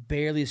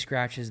barely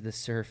scratches the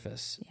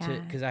surface.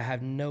 Because I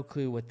have no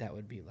clue what that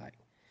would be like.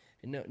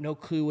 No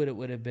clue what it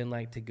would have been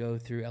like to go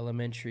through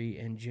elementary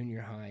and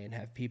junior high and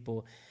have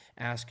people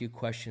ask you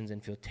questions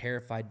and feel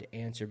terrified to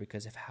answer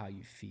because of how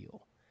you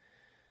feel.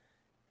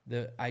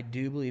 I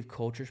do believe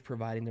culture is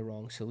providing the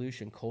wrong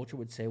solution. Culture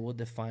would say, well,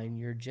 define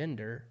your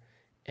gender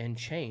and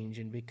change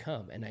and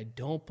become. And I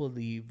don't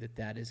believe that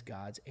that is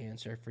God's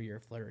answer for your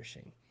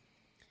flourishing.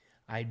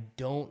 I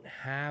don't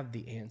have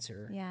the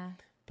answer. Yeah.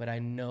 But I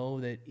know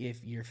that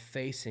if you're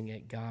facing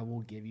it, God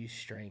will give you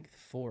strength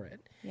for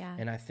it. Yeah.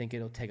 And I think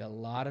it'll take a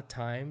lot of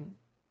time,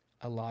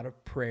 a lot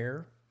of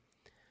prayer,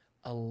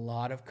 a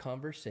lot of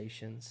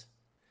conversations,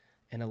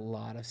 and a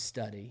lot of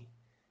study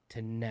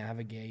to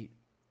navigate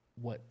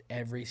what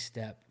every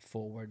step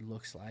forward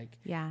looks like.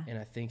 Yeah. And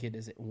I think it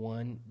is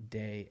one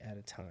day at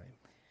a time.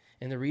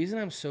 And the reason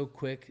I'm so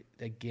quick,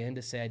 again,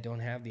 to say I don't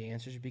have the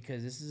answers is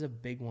because this is a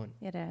big one.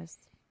 It is.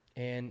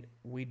 And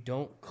we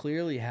don't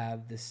clearly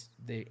have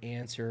the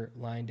answer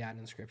lined out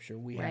in Scripture.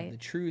 We have the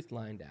truth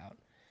lined out.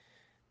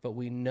 But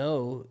we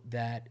know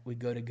that we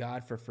go to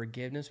God for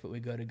forgiveness, but we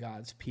go to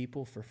God's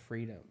people for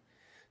freedom.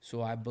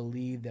 So I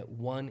believe that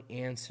one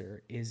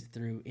answer is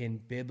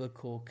in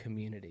biblical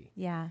community.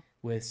 Yeah.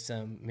 With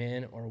some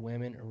men or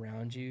women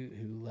around you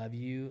who love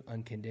you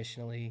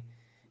unconditionally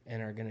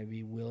and are going to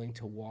be willing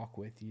to walk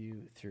with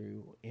you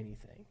through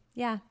anything.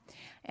 Yeah.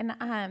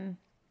 And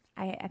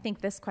I think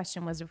this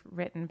question was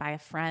written by a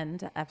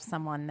friend of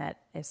someone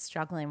that is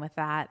struggling with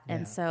that. Yeah.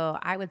 And so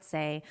I would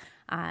say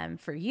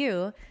for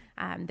you,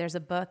 there's a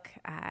book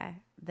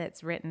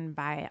that's written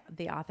by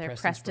the author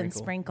Preston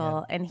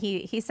Sprinkle. Yeah. And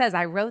he says,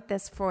 I wrote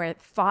this for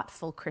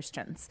thoughtful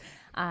Christians,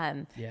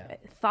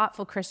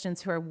 thoughtful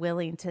Christians who are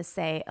willing to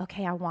say,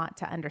 okay, I want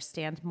to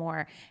understand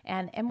more.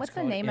 And what's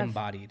the name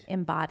Embodied. of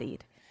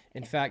Embodied?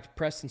 In fact,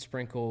 Preston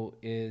Sprinkle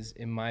is,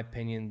 in my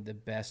opinion, the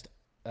best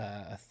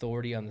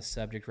authority on the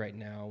subject right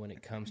now when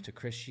it comes to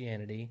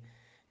Christianity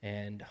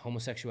and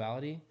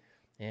homosexuality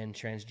and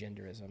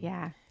transgenderism.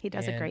 Yeah, he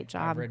does a great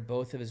job. I've read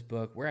both of his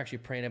books. We're actually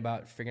praying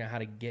about figuring out how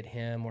to get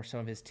him or some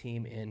of his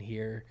team in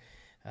here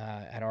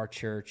at our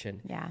church.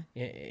 And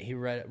he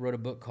wrote a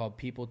book called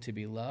People to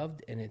Be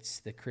Loved, and it's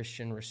the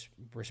Christian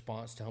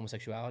response to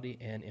homosexuality,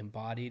 and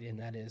Embodied, and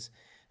that is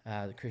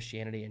the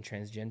Christianity and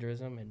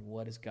transgenderism and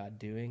what is God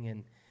doing.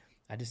 And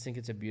I just think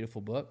it's a beautiful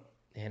book,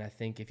 and I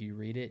think if you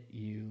read it,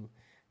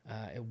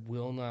 it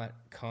will not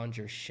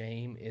conjure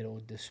shame. It'll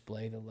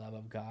display the love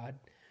of God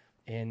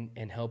and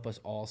help us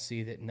all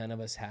see that none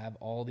of us have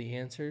all the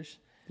answers.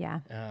 Yeah.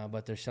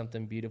 But there's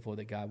something beautiful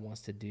that God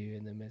wants to do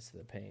in the midst of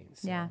the pain.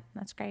 So. Yeah,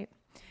 that's great.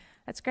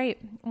 That's great.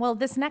 Well,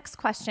 this next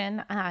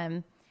question,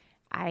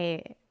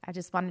 I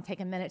just want to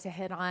take a minute to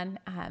hit on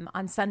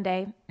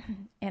Sunday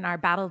in our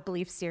Battle of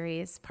Belief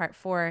series, part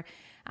 4.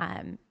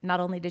 Not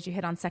only did you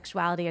hit on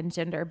sexuality and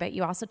gender, but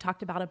you also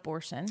talked about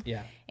abortion.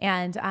 Yeah.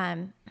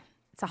 And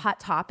it's a hot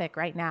topic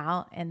right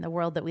now in the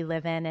world that we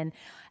live in. And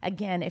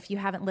again, if you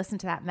haven't listened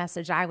to that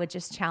message, I would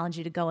just challenge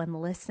you to go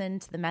and listen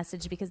to the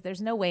message, because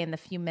there's no way in the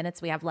few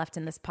minutes we have left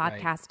in this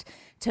podcast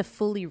to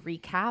fully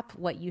recap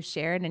what you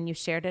shared. And you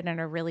shared it in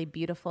a really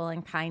beautiful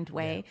and kind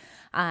way,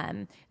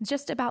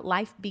 just about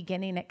life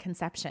beginning at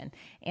conception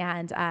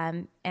and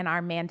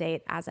our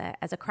mandate as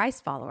a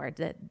Christ follower,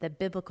 the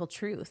biblical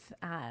truth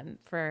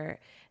for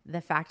the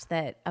fact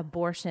that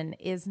abortion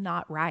is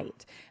not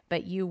right,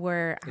 but you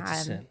were,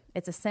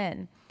 it's a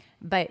sin,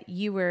 but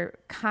you were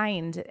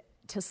kind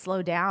to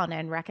slow down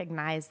and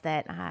recognize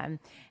that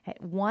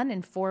 1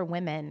 in 4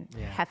 women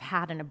have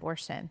had an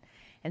abortion.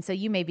 And so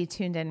you may be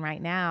tuned in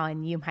right now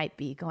and you might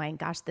be going,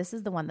 gosh, this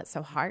is the one that's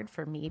so hard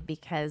for me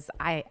because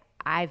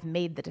I've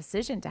made the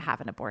decision to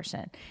have an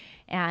abortion.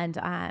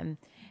 And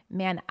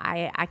man,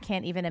 I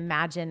can't even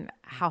imagine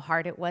how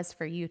hard it was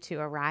for you to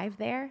arrive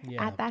there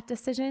at that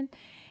decision.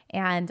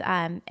 And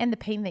the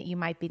pain that you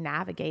might be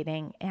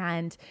navigating.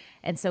 And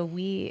so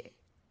we'd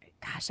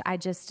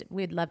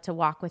love to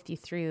walk with you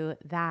through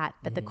that.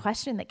 But the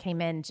question that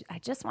came in, I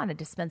just wanted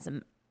to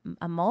spend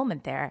a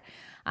moment there.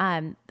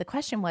 The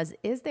question was,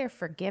 is there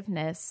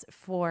forgiveness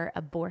for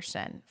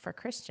abortion for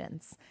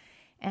Christians?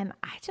 And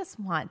I just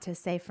want to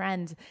say,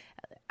 friend,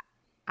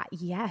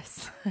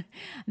 yes,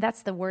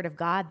 that's the word of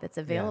God that's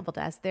available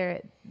to us.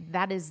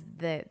 That is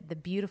the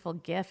beautiful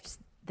gift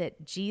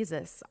that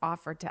Jesus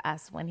offered to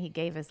us when he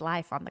gave his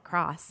life on the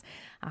cross.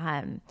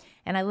 And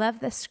I love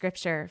this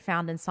scripture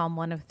found in Psalm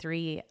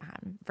 103,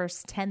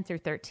 verse 10 through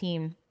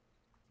 13.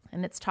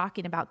 And it's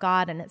talking about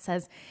God, and it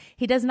says,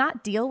 he does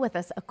not deal with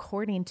us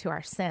according to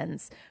our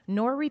sins,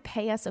 nor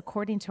repay us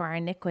according to our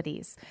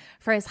iniquities.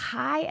 For as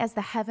high as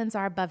the heavens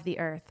are above the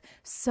earth,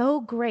 so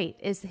great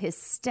is his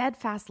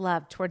steadfast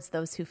love towards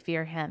those who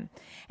fear him.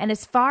 And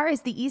as far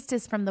as the east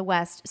is from the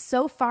west,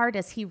 so far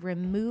does he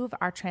remove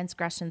our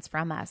transgressions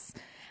from us.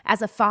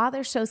 As a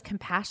father shows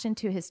compassion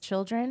to his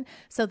children,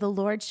 so the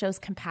Lord shows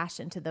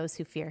compassion to those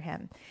who fear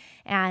him.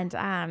 And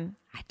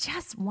I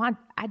just want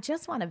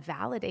to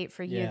validate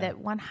for you that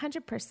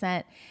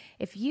 100%,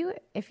 if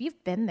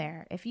you've been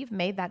there, if you've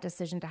made that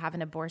decision to have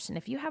an abortion,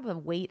 if you have a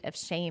weight of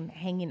shame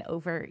hanging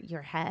over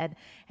your head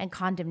and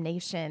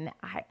condemnation,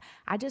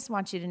 I just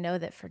want you to know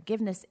that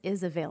forgiveness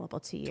is available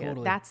to you.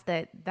 Totally. That's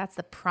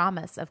the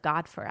promise of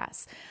God for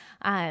us.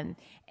 And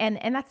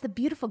that's the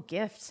beautiful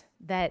gift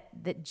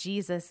that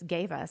Jesus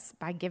gave us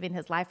by giving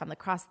his life on the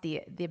cross,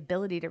 the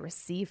ability to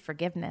receive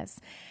forgiveness.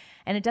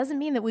 And it doesn't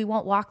mean that we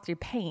won't walk through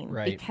pain,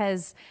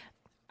 because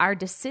our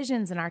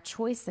decisions and our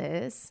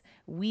choices,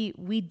 we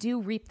do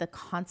reap the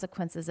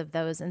consequences of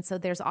those. And so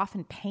there's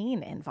often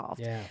pain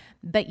involved. Yeah.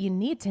 But you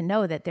need to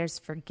know that there's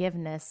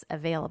forgiveness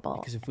available.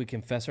 Because if we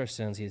confess our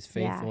sins, he is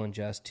faithful and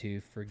just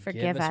to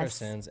forgive us our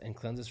sins and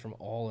cleanse us from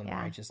all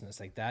unrighteousness.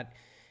 Like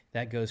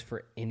that goes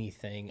for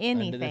anything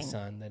under the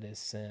sun that is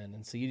sin.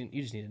 And so you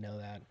just need to know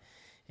that.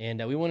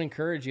 And we want to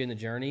encourage you in the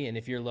journey. And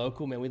if you're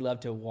local, man, we'd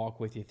love to walk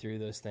with you through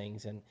those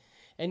things.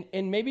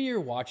 And maybe you're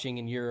watching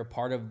and you're a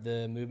part of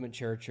the Movement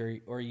Church,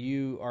 or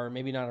you are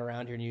maybe not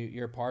around here and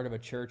you're a part of a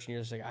church and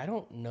you're just like, I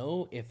don't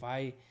know if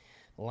I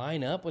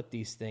line up with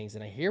these things.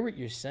 And I hear what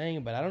you're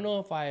saying, but I don't know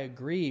if I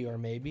agree, or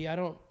maybe I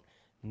don't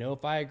know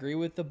if I agree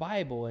with the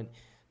Bible. And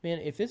man,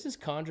 if this is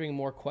conjuring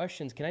more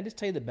questions, can I just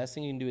tell you the best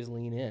thing you can do is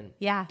lean in.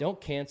 Yeah. Don't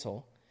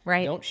cancel.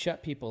 Right. Don't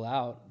shut people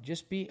out.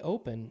 Just be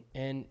open.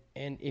 And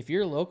if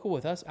you're local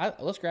with us,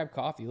 let's grab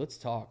coffee. Let's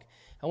talk.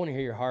 I want to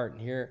hear your heart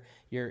and hear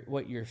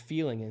what you're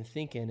feeling and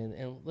thinking,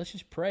 and let's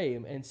just pray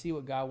and see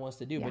what God wants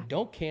to do. But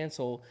don't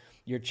cancel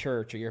your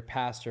church or your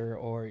pastor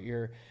or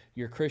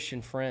your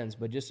Christian friends,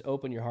 but just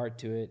open your heart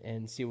to it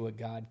and see what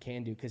God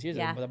can do. Because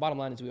the bottom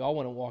line is we all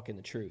want to walk in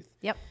the truth.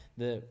 Yep.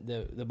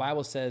 The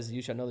Bible says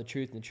you shall know the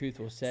truth, and the truth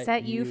will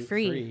set you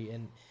free.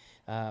 And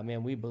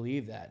man, we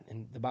believe that.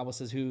 And the Bible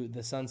says who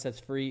the Son sets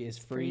free is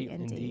free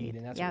indeed.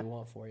 And that's what we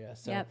want for you.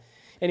 So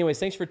anyways,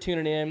 thanks for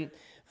tuning in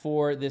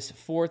for this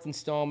fourth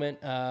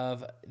installment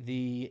of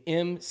the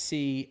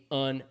MC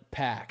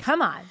Unpacked.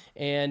 Come on.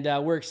 And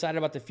we're excited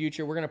about the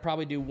future. We're going to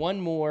probably do one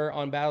more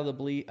on Battle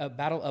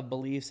of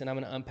Beliefs, and I'm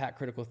going to unpack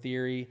critical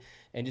theory,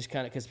 and just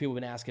kind of, because people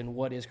have been asking,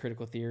 what is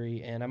critical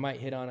theory? And I might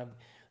hit on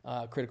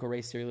critical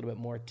race theory a little bit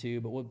more too,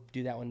 but we'll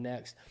do that one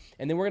next.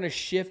 And then we're going to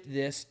shift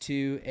this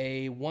to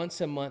a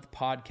once-a-month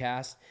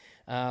podcast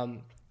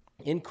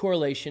in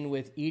correlation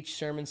with each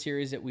sermon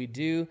series that we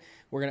do.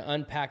 We're going to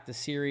unpack the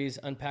series,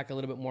 unpack a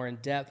little bit more in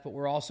depth, but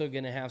we're also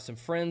going to have some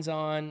friends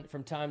on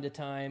from time to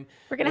time.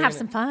 We're going to have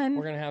some fun.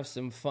 We're going to have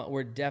some fun.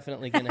 We're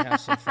definitely going to have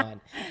some fun.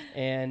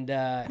 And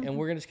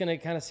we're just going to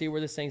kind of see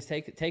where this thing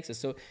takes us.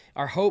 So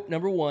our hope,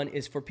 number one,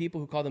 is for people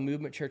who call the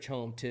Movement Church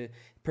home to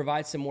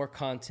provide some more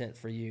content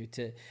for you,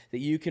 that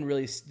you can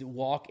really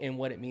walk in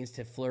what it means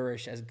to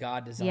flourish as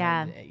God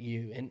designed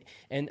you.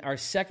 And our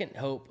second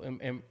hope,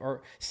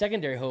 or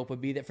secondary hope,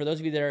 would be that for those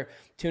of you that are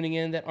tuning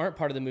in that aren't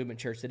part of the Movement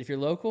Church, that if you're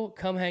local,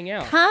 come hang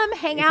out. Come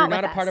hang out with us.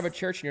 If you're not a part of a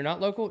church and you're not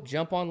local,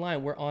 jump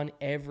online. We're on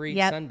every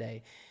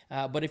Sunday.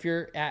 But if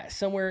you're at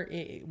somewhere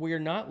where you're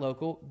not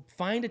local,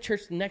 find a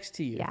church next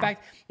to you. In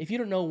fact, if you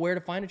don't know where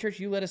to find a church,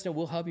 you let us know.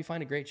 We'll help you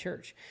find a great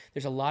church.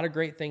 There's a lot of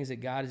great things that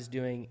God is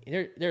doing.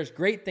 There's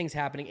great things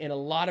happening in a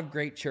lot of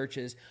great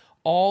churches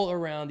all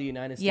around the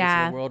United States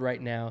and the world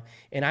right now.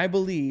 And I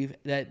believe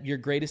that your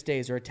greatest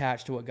days are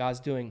attached to what God's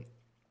doing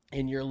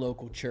in your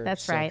local church.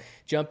 That's right.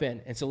 Jump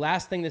in. And so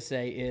last thing to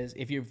say is,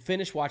 if you've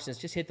finished watching this,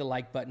 just hit the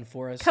like button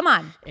for us. Come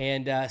on.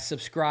 And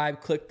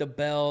subscribe, click the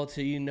bell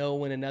so you know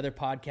when another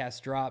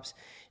podcast drops.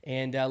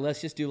 And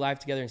let's just do life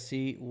together and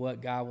see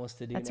what God wants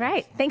to do. That's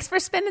right. Thanks for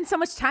spending so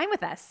much time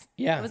with us.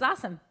 Yeah. It was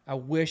awesome. I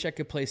wish I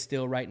could play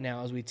still right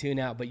now as we tune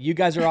out, but you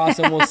guys are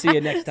awesome. We'll see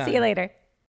you next time. See you later.